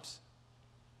people's lives.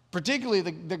 Particularly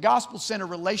the gospel-centered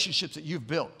relationships that you've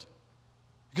built.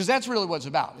 Because that's really what it's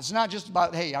about. It's not just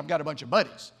about, hey, I've got a bunch of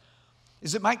buddies.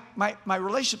 is that my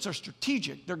relationships are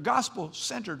strategic. They're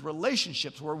gospel-centered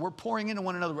relationships where we're pouring into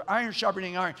one another. We're iron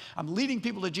sharpening iron. I'm leading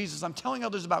people to Jesus. I'm telling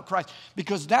others about Christ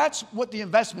because that's what the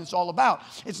investment's all about.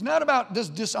 It's not about this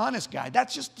dishonest guy.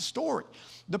 That's just the story.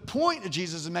 The point that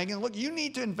Jesus is making, look, you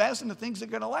need to invest in the things that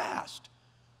are going to last.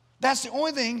 That's the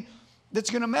only thing that's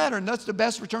going to matter, and that's the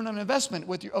best return on investment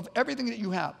of everything that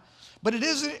you have. But it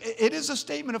is a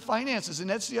statement of finances, and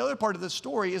that's the other part of the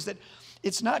story is that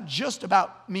it's not just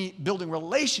about me building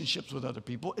relationships with other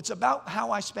people. It's about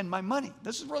how I spend my money.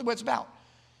 This is really what it's about.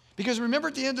 Because remember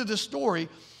at the end of the story,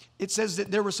 it says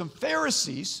that there were some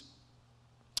Pharisees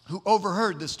who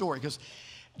overheard this story. Because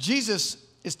Jesus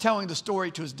is telling the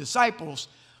story to his disciples,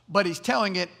 but he's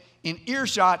telling it in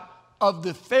earshot of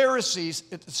the Pharisees,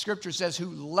 the scripture says,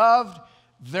 who loved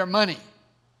their money.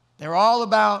 They're all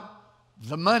about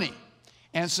the money.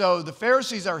 And so the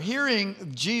Pharisees are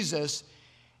hearing Jesus,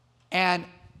 and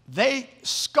they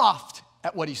scoffed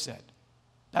at what he said.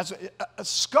 That's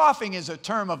scoffing is a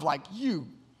term of like,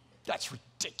 that's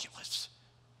ridiculous.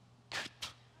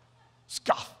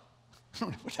 Scoff.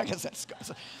 I guess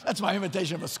that's my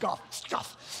imitation of a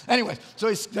scoff. Anyway,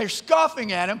 so they're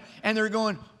scoffing at him, and they're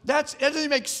going, that doesn't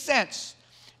make sense.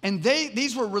 And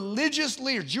these were religious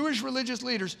leaders, Jewish religious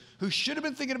leaders, who should have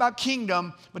been thinking about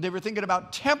kingdom, but they were thinking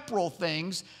about temporal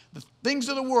things, the things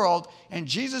of the world. And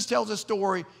Jesus tells a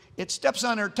story. It steps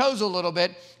on their toes a little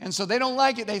bit, and so they don't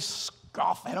like it. They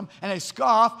scoff at him, and they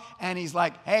scoff, and he's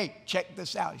like, hey, check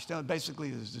this out. He's telling basically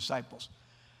his disciples.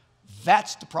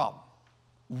 That's the problem.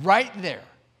 Right there.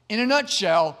 In a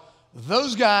nutshell,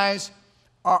 those guys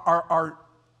are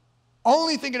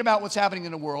only thinking about what's happening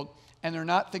in the world, and they're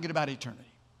not thinking about eternity.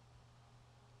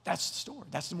 That's the story.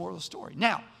 That's the moral of the story.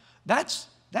 Now, that's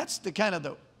the kind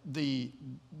of the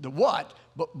what,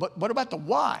 but what about the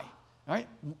why? All right?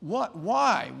 What?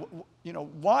 Why?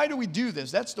 Why do we do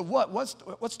this? That's the what. What's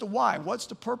the why? What's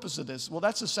the purpose of this? Well,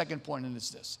 that's the second point, and it's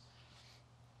this.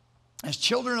 As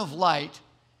children of light,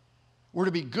 we're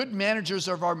to be good managers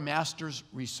of our master's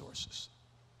resources.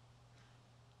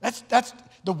 That's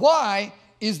the why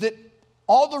is that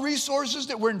all the resources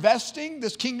that we're investing,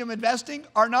 this kingdom investing,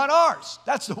 are not ours.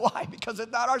 That's the why, because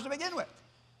it's not ours to begin with.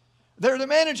 They're the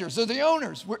managers. They're the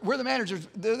owners. We're the managers.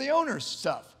 They're the owners'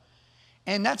 stuff.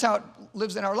 And that's how it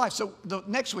lives in our life. So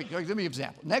next week, let me give you an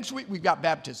example. Next week, we've got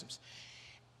baptisms.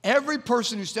 Every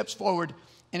person who steps forward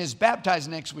and is baptized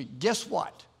next week, guess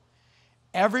what?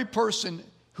 Every person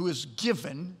who is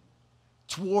given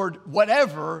toward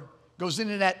whatever goes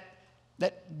into that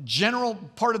general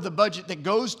part of the budget that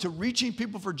goes to reaching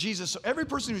people for Jesus. So every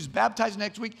person who's baptized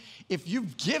next week, if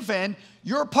you've given,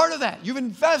 you're a part of that. You've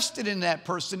invested in that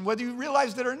person, whether you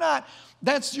realize it or not.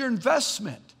 That's your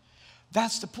investment.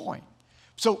 That's the point.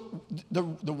 So the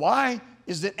why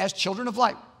is that as children of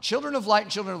light and children of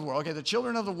the world. Okay, the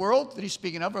children of the world that he's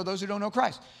speaking of are those who don't know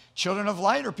Christ. Children of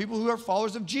light are people who are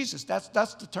followers of Jesus. That's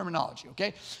the terminology,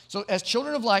 okay? So as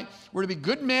children of light, we're to be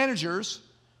good managers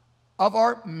of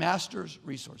our master's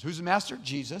resource. Who's the master?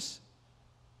 Jesus.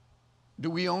 Do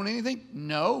we own anything?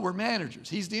 No, we're managers.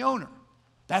 He's the owner.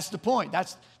 That's the point.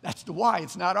 That's the why.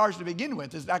 It's not ours to begin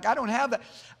with. It's like I don't have that.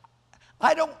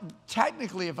 I don't,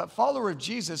 technically, if I'm a follower of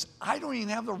Jesus, I don't even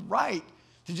have the right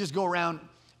to just go around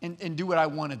and do what I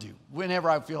want to do whenever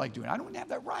I feel like doing it. I don't even have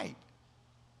that right.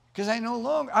 Because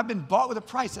I've been bought with a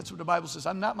price. That's what the Bible says.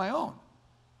 I'm not my own.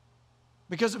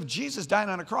 Because of Jesus dying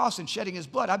on a cross and shedding his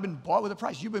blood, I've been bought with a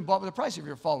price. You've been bought with a price if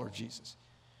you're a follower of Jesus.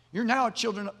 You're now a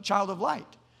child of light.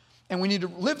 And we need to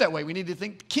live that way. We need to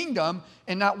think kingdom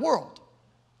and not world.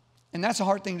 And that's a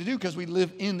hard thing to do because we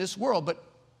live in this world. But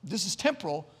this is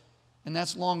temporal, and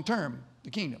that's long term, the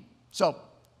kingdom. So,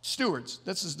 stewards,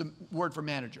 this is the word for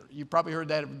manager. You've probably heard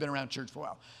that if you've been around church for a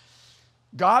while.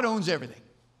 God owns everything.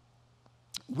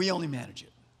 We only manage it.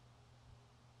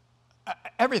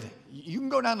 Everything. You can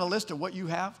go down the list of what you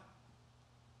have,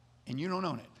 and you don't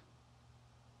own it.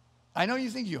 I know you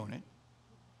think you own it,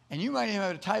 and you might even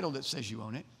have a title that says you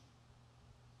own it,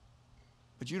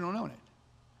 but you don't own it.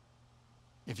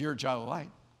 If you're a child of light,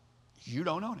 you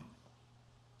don't own it.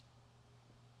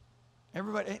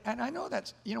 Everybody, and I know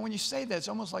that's, when you say that, it's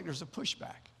almost like there's a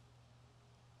pushback.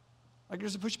 Like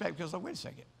there's a pushback because, wait a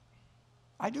second,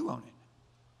 I do own it.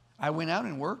 I went out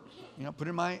and worked, put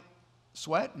in my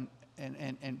sweat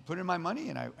and put in my money,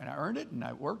 and I earned it, and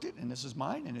I worked it, and this is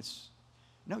mine, and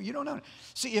no, you don't own it.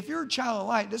 See, if you're a child of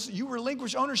light, you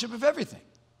relinquish ownership of everything.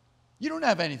 You don't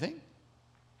have anything,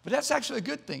 but that's actually a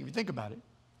good thing if you think about it.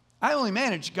 I only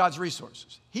manage God's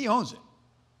resources. He owns it.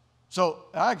 So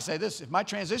I can say this, if my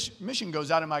transmission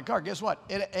goes out in my car, guess what?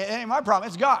 It ain't my problem,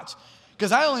 it's God's.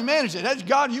 Because I only manage it. That's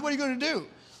God, what are you going to do?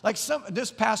 Like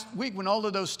this past week when all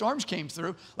of those storms came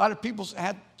through, a lot of people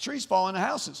had trees fall in the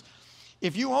houses.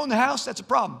 If you own the house, that's a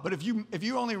problem. But if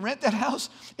you only rent that house,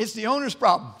 it's the owner's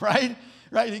problem, right?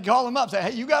 Right? You call him up, say,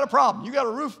 hey, you got a problem. You got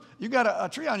a roof. You got a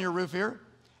tree on your roof here,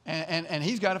 and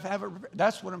he's got to have it.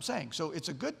 That's what I'm saying. So it's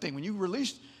a good thing when you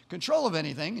release control of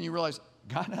anything and you realize,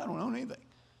 God, I don't own anything.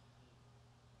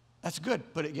 That's good,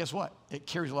 but guess what? It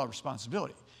carries a lot of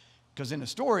responsibility. Because in the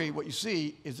story, what you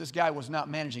see is this guy was not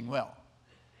managing well.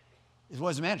 He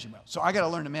wasn't managing well. So I got to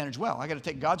learn to manage well. I got to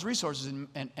take God's resources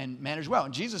and manage well.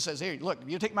 And Jesus says, hey, look, if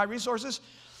you take my resources,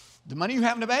 the money you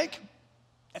have in the bank,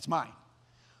 that's mine.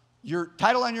 Your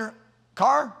title on your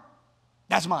car,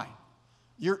 that's mine.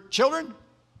 Your children,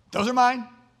 those are mine.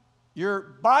 Your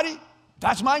body,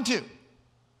 that's mine too.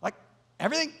 Like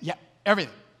everything? Yeah,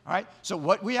 everything. All right? So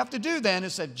what we have to do then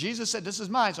is that Jesus said, this is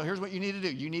mine, so here's what you need to do.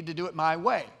 You need to do it my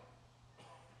way.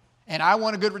 And I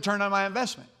want a good return on my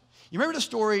investment. You remember the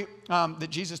story that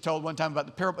Jesus told one time about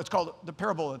the parable? It's called the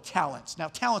parable of talents. Now,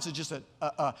 talents is just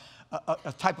a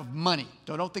type of money.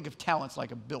 Don't think of talents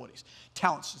like abilities.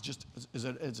 Talents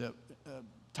is a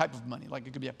type of money. Like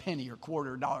it could be a penny or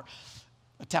quarter or dollar,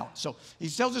 a talent. So he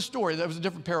tells this story. That was a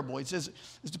different parable. He says,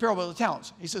 it's the parable of the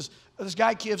talents. He says, this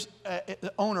guy gives,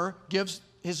 the owner gives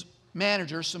his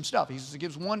manager some stuff. He says he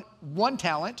gives one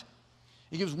talent.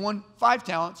 He gives one 5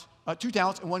 talents, 2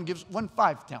 talents, and one gives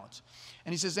 5 talents.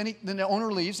 And he says, then the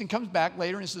owner leaves and comes back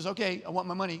later and says, okay, I want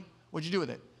my money. What'd you do with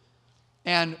it?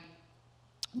 And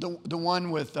the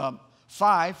one with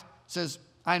 5 says,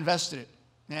 I invested it.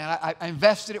 And I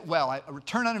invested it well. A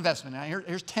return on investment. And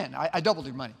here's 10. I doubled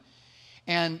your money.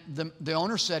 And the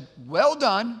owner said, well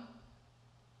done,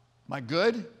 my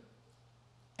good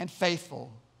and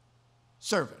faithful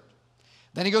servant.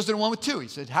 Then he goes to the one with 2. He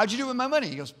said, how'd you do with my money?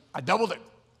 He goes, I doubled it,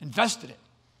 invested it.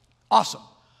 Awesome.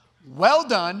 Well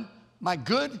done, my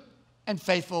good and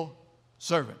faithful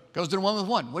servant. Goes to the one with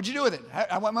 1. What'd you do with it?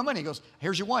 I want my money. He goes,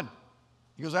 here's your 1.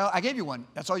 He goes, I gave you 1.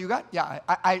 That's all you got? Yeah,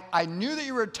 I knew that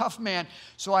you were a tough man,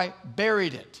 so I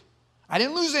buried it. I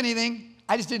didn't lose anything.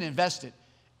 I just didn't invest it.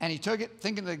 And he took it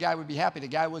thinking the guy would be happy. The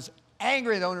guy was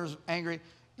angry. The owner was angry.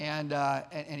 And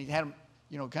he had him,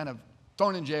 kind of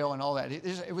thrown in jail and all that.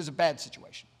 It was a bad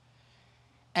situation.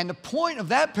 And the point of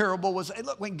that parable was, hey,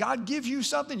 look, when God gives you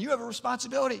something, you have a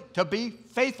responsibility to be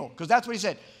faithful. Because that's what he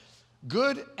said.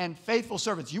 Good and faithful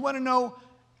servants. You want to know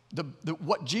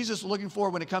what Jesus is looking for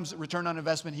when it comes to return on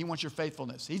investment? He wants your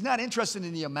faithfulness. He's not interested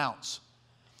in the amounts.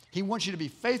 He wants you to be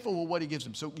faithful with what he gives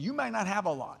him. So you might not have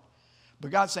a lot.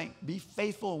 But God's saying, be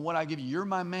faithful in what I give you. You're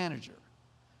my manager.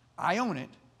 I own it.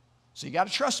 So you got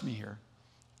to trust me here.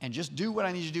 And just do what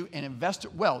I need you to do and invest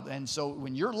it well. And so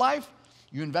when your life,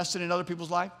 you invest it in other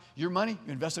people's life, your money,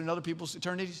 you invest it in other people's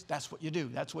eternities, that's what you do.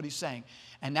 That's what he's saying.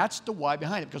 And that's the why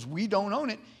behind it. Because we don't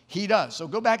own it, he does. So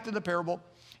go back to the parable,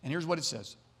 and here's what it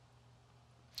says.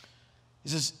 He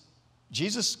says,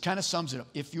 Jesus kind of sums it up.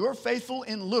 If you're faithful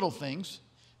in little things,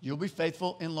 you'll be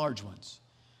faithful in large ones.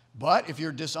 But if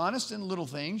you're dishonest in little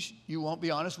things, you won't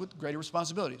be honest with greater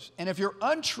responsibilities. And if you're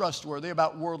untrustworthy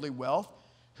about worldly wealth,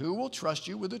 who will trust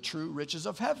you with the true riches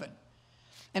of heaven?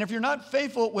 And if you're not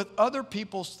faithful with other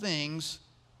people's things,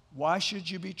 why should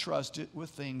you be trusted with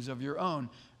things of your own?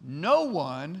 No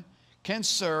one can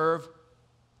serve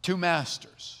 2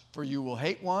 masters, for you will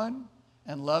hate one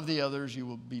and love the others. You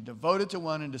will be devoted to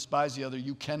one and despise the other.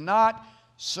 You cannot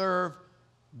serve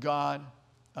God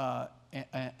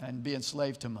and be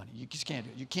enslaved to money. You just can't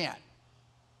do it. You can't.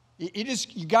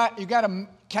 You got to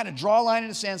kind of draw a line in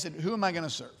the sand and say, who am I going to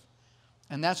serve?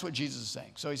 And that's what Jesus is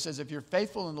saying. So he says, if you're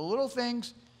faithful in the little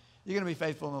things, you're going to be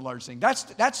faithful in the large things.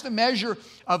 That's the measure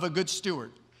of a good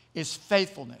steward, is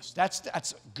faithfulness. That's a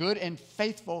good and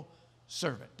faithful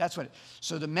servant. That's what it is.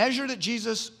 So the measure that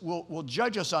Jesus will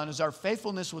judge us on is our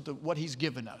faithfulness with what he's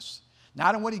given us.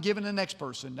 Not in what he's given the next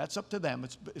person. That's up to them.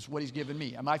 It's what he's given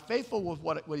me. Am I faithful with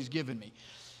what he's given me?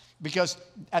 Because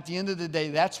at the end of the day,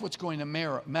 that's what's going to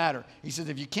matter. He says,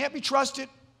 if you can't be trusted,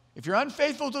 if you're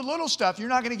unfaithful to little stuff, you're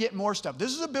not going to get more stuff.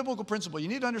 This is a biblical principle. You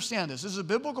need to understand this. This is a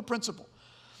biblical principle.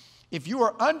 If you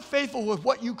are unfaithful with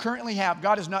what you currently have,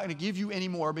 God is not going to give you any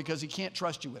more because he can't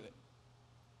trust you with it.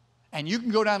 And you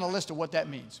can go down the list of what that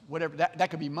means. Whatever that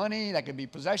could be money, that could be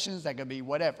possessions, that could be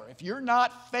whatever. If you're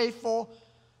not faithful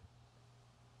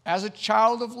as a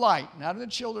child of light, not a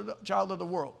child of the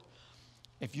world,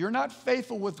 if you're not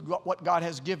faithful with what God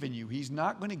has given you, he's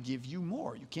not going to give you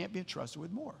more. You can't be entrusted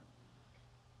with more.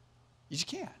 You just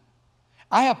can't.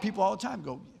 I have people all the time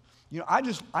go,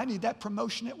 I need that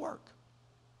promotion at work.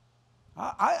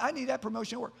 I need that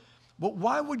promotion at work. But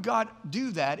why would God do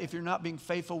that if you're not being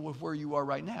faithful with where you are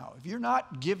right now? If you're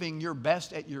not giving your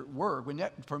best at your work, when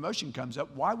that promotion comes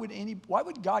up, why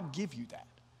would God give you that?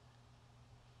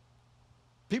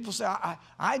 People say,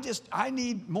 I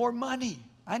need more money.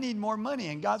 I need more money.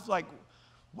 And God's like,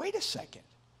 wait a second.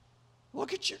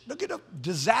 Look at the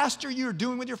disaster you're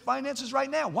doing with your finances right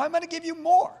now. Why am I going to give you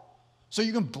more? So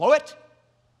you can blow it?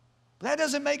 That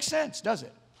doesn't make sense, does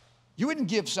it? You wouldn't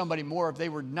give somebody more if they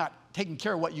were not taking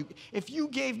care of what you. If you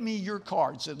gave me your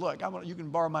car and said, "Look, you can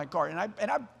borrow my car," and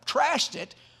I trashed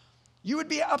it, you would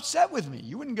be upset with me.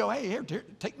 You wouldn't go, "Hey, here,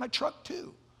 take my truck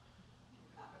too."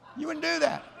 You wouldn't do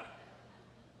that.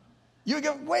 You would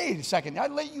go, "Wait a second, I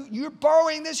let you. You're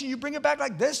borrowing this and you bring it back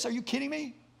like this? Are you kidding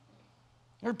me?"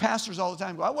 I heard pastors all the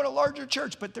time go, "I want a larger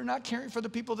church," but they're not caring for the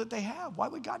people that they have. Why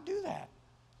would God do that?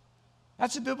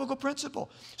 That's a biblical principle.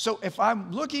 So if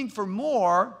I'm looking for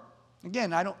more,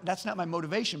 again, that's not my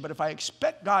motivation, but if I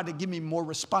expect God to give me more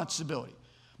responsibility,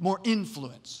 more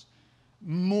influence,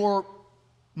 more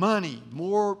money,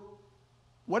 more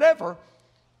whatever,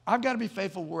 I've got to be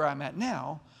faithful where I'm at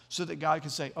now so that God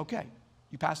can say, "Okay,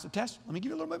 you passed the test, let me give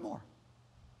you a little bit more."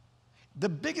 The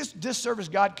biggest disservice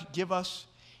God could give us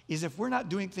is if we're not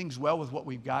doing things well with what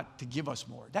we've got, to give us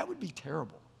more. That would be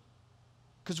terrible.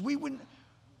 Because we wouldn't.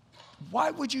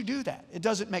 Why would you do that? It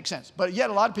doesn't make sense. But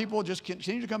yet a lot of people just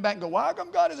continue to come back and go, "Why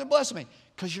come God isn't blessing me?"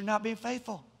 Because you're not being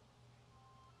faithful.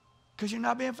 Because you're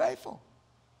not being faithful.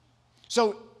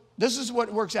 So this is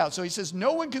what works out. So he says,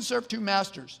 no one can serve two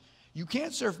masters. You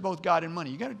can't serve both God and money.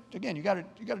 You got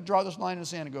to draw this line in the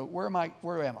sand and go, where am I?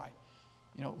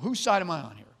 You know, whose side am I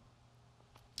on here?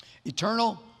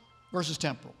 Eternal versus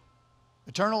temporal.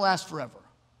 Eternal lasts forever,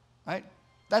 right?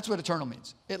 That's what eternal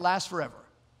means. It lasts forever.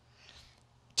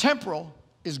 Temporal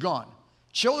is gone.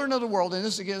 Children of the world, and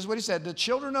this again is what he said, the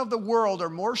children of the world are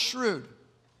more shrewd.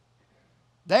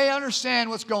 They understand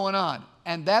what's going on.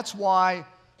 And that's why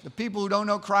the people who don't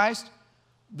know Christ,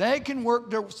 they can work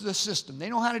the system. They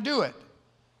know how to do it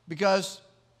because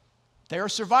they are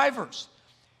survivors.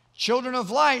 Children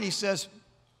of light, he says,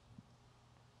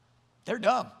 they're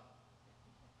dumb.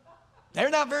 They're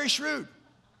not very shrewd.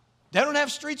 They don't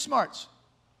have street smarts.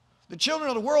 The children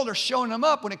of the world are showing them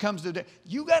up when it comes to,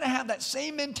 you got to have that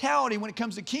same mentality when it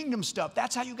comes to kingdom stuff.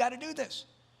 That's how you got to do this.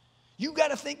 You got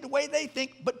to think the way they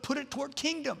think, but put it toward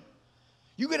kingdom.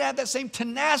 You got to have that same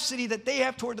tenacity that they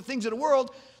have toward the things of the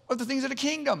world or the things of the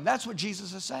kingdom. That's what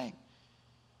Jesus is saying.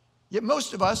 Yet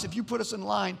most of us, if you put us in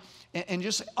line, and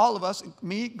just all of us,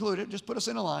 me included, just put us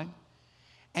in a line,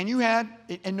 and you had,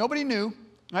 and nobody knew,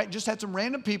 right? Just had some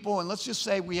random people, and let's just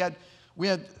say we had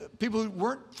people who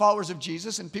weren't followers of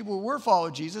Jesus and people who were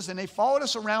followers of Jesus, and they followed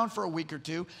us around for a week or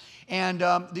two. And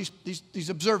these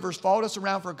observers followed us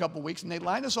around for a couple of weeks, and they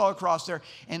lined us all across there.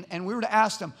 And we were to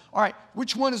ask them, all right,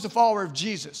 which one is the follower of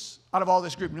Jesus out of all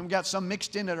this group? And we got some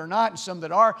mixed in that are not and some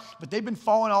that are, but they've been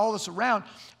following all of us around.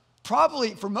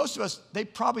 Probably, for most of us, they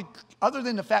probably, other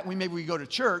than the fact we go to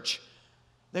church,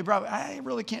 they probably, I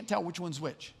really can't tell which one's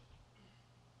which.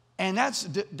 And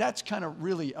that's kind of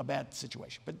really a bad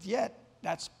situation. But yet,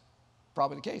 that's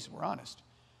probably the case, if we're honest.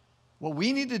 What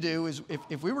we need to do is,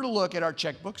 if we were to look at our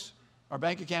checkbooks, our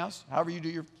bank accounts, however you do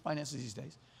your finances these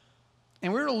days,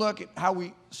 and we were to look at how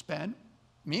we spend,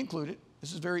 me included,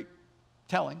 this is very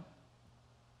telling,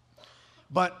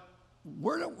 but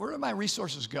where do my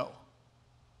resources go?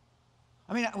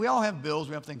 I mean, we all have bills,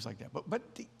 we have things like that, but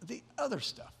the other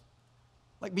stuff,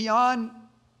 like beyond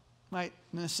my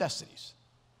necessities,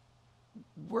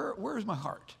 where's my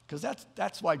heart? Because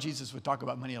that's why Jesus would talk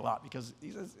about money a lot, because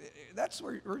he says, that's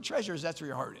where your treasure is, that's where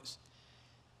your heart is.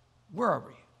 Where are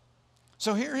we?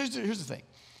 So here's the thing,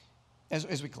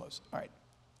 as we close. All right.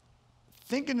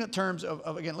 Think in the terms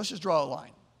of, again, let's just draw a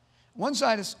line. One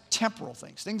side is temporal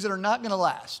things that are not going to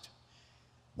last.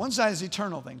 One side is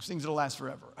eternal things that will last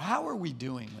forever. How are we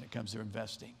doing when it comes to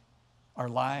investing? Our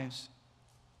lives,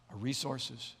 our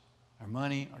resources, our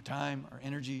money, our time, our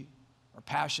energy, our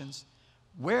passions.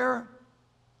 Where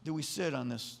do we sit on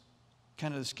this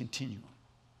continuum?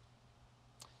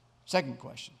 Second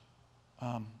question,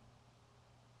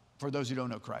 for those who don't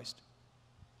know Christ.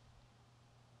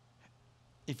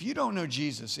 If you don't know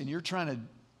Jesus and you're trying to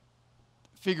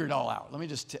figure it all out, let me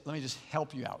just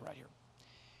help you out right here.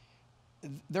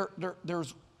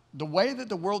 There's the way that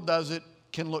the world does it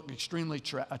can look extremely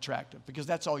attractive because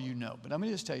that's all you know. But let me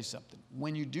just tell you something.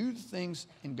 When you do things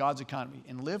in God's economy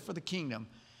and live for the kingdom,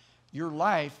 your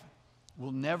life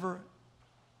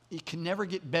can never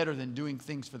get better than doing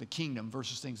things for the kingdom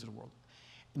versus things of the world.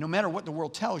 No matter what the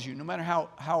world tells you, no matter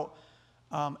how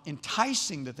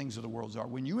enticing the things of the world are.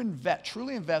 When you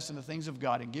truly invest in the things of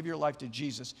God and give your life to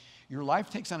Jesus, your life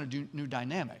takes on a new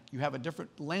dynamic. You have a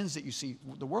different lens that you see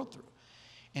the world through.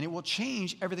 And it will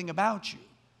change everything about you.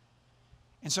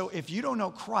 And so if you don't know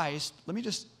Christ, let me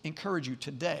just encourage you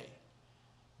today.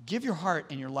 Give your heart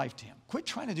and your life to Him. Quit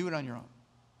trying to do it on your own.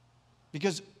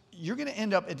 Because you're going to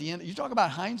end up at the end. You talk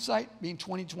about hindsight being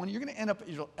 20/20. You're going to end up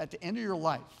at the end of your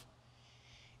life.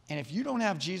 And if you don't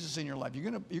have Jesus in your life,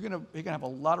 you're going to have a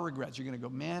lot of regrets. You're going to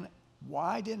go, man,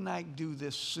 why didn't I do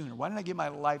this sooner? Why didn't I give my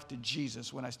life to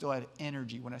Jesus when I still had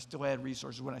energy, when I still had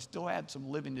resources, when I still had some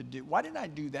living to do? Why didn't I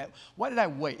do that? Why did I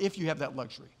wait? If you have that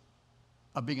luxury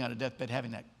of being on a deathbed,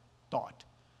 having that thought.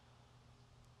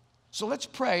 So let's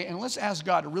pray and let's ask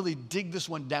God to really dig this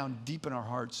one down deep in our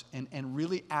hearts and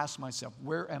really ask myself,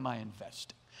 where am I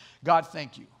investing? God,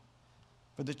 thank you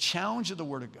for the challenge of the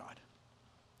Word of God.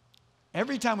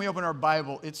 Every time we open our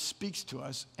Bible, it speaks to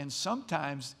us, and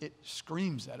sometimes it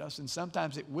screams at us, and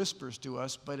sometimes it whispers to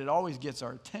us, but it always gets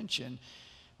our attention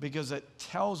because it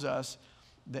tells us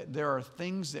that there are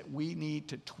things that we need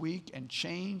to tweak and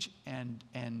change and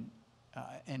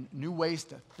new ways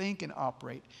to think and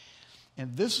operate.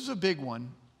 And this is a big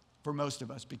one for most of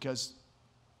us because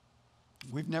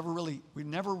we've never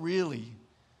really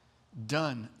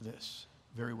done this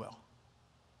very well.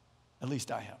 At least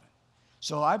I haven't.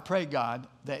 So I pray, God,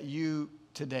 that you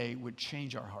today would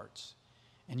change our hearts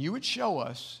and you would show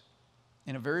us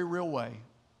in a very real way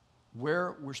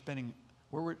where we're spending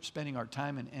our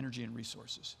time and energy and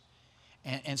resources.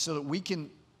 And so that we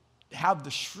can have the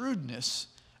shrewdness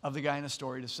of the guy in the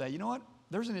story to say, you know what,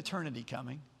 there's an eternity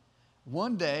coming.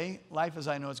 One day, life as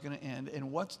I know it's going to end,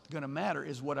 and what's going to matter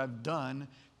is what I've done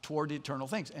toward the eternal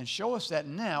things. And show us that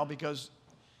now because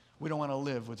we don't want to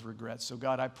live with regrets. So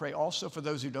God, I pray also for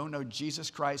those who don't know Jesus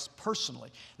Christ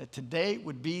personally, that today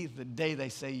would be the day they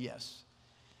say yes.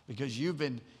 Because you've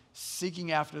been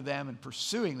seeking after them and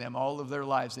pursuing them all of their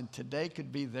lives, and today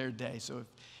could be their day. So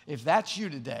if that's you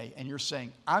today, and you're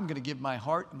saying, I'm going to give my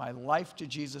heart and my life to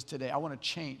Jesus today, I want to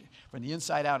change from the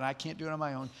inside out, and I can't do it on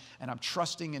my own, and I'm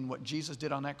trusting in what Jesus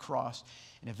did on that cross.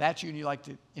 And if that's you and you'd like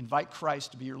to invite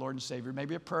Christ to be your Lord and Savior,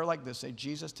 maybe a prayer like this, say,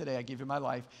 Jesus, today I give you my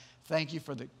life. Thank you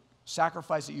for the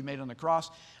sacrifice that you made on the cross.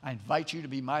 I invite you to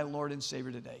be my Lord and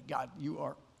Savior today. God, you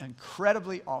are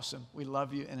incredibly awesome. We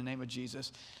love you in the name of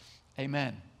Jesus.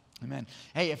 Amen. Amen.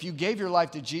 Hey, if you gave your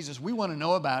life to Jesus, we want to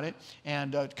know about it.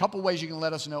 And a couple ways you can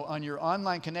let us know. On your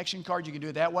online connection card, you can do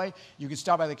it that way. You can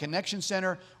stop by the Connection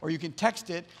Center, or you can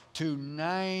text it to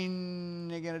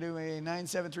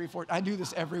 97334. I do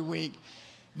this every week.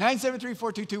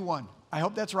 9734221. I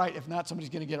hope that's right. If not,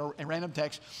 somebody's going to get a random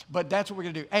text. But that's what we're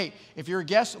going to do. Hey, if you're a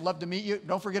guest, I'd love to meet you.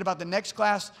 Don't forget about the next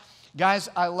class. Guys,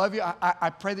 I love you. I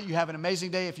pray that you have an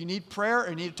amazing day. If you need prayer or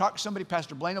you need to talk to somebody,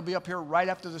 Pastor Blaine will be up here right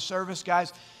after the service.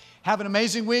 Guys, have an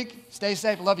amazing week. Stay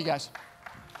safe. Love you guys.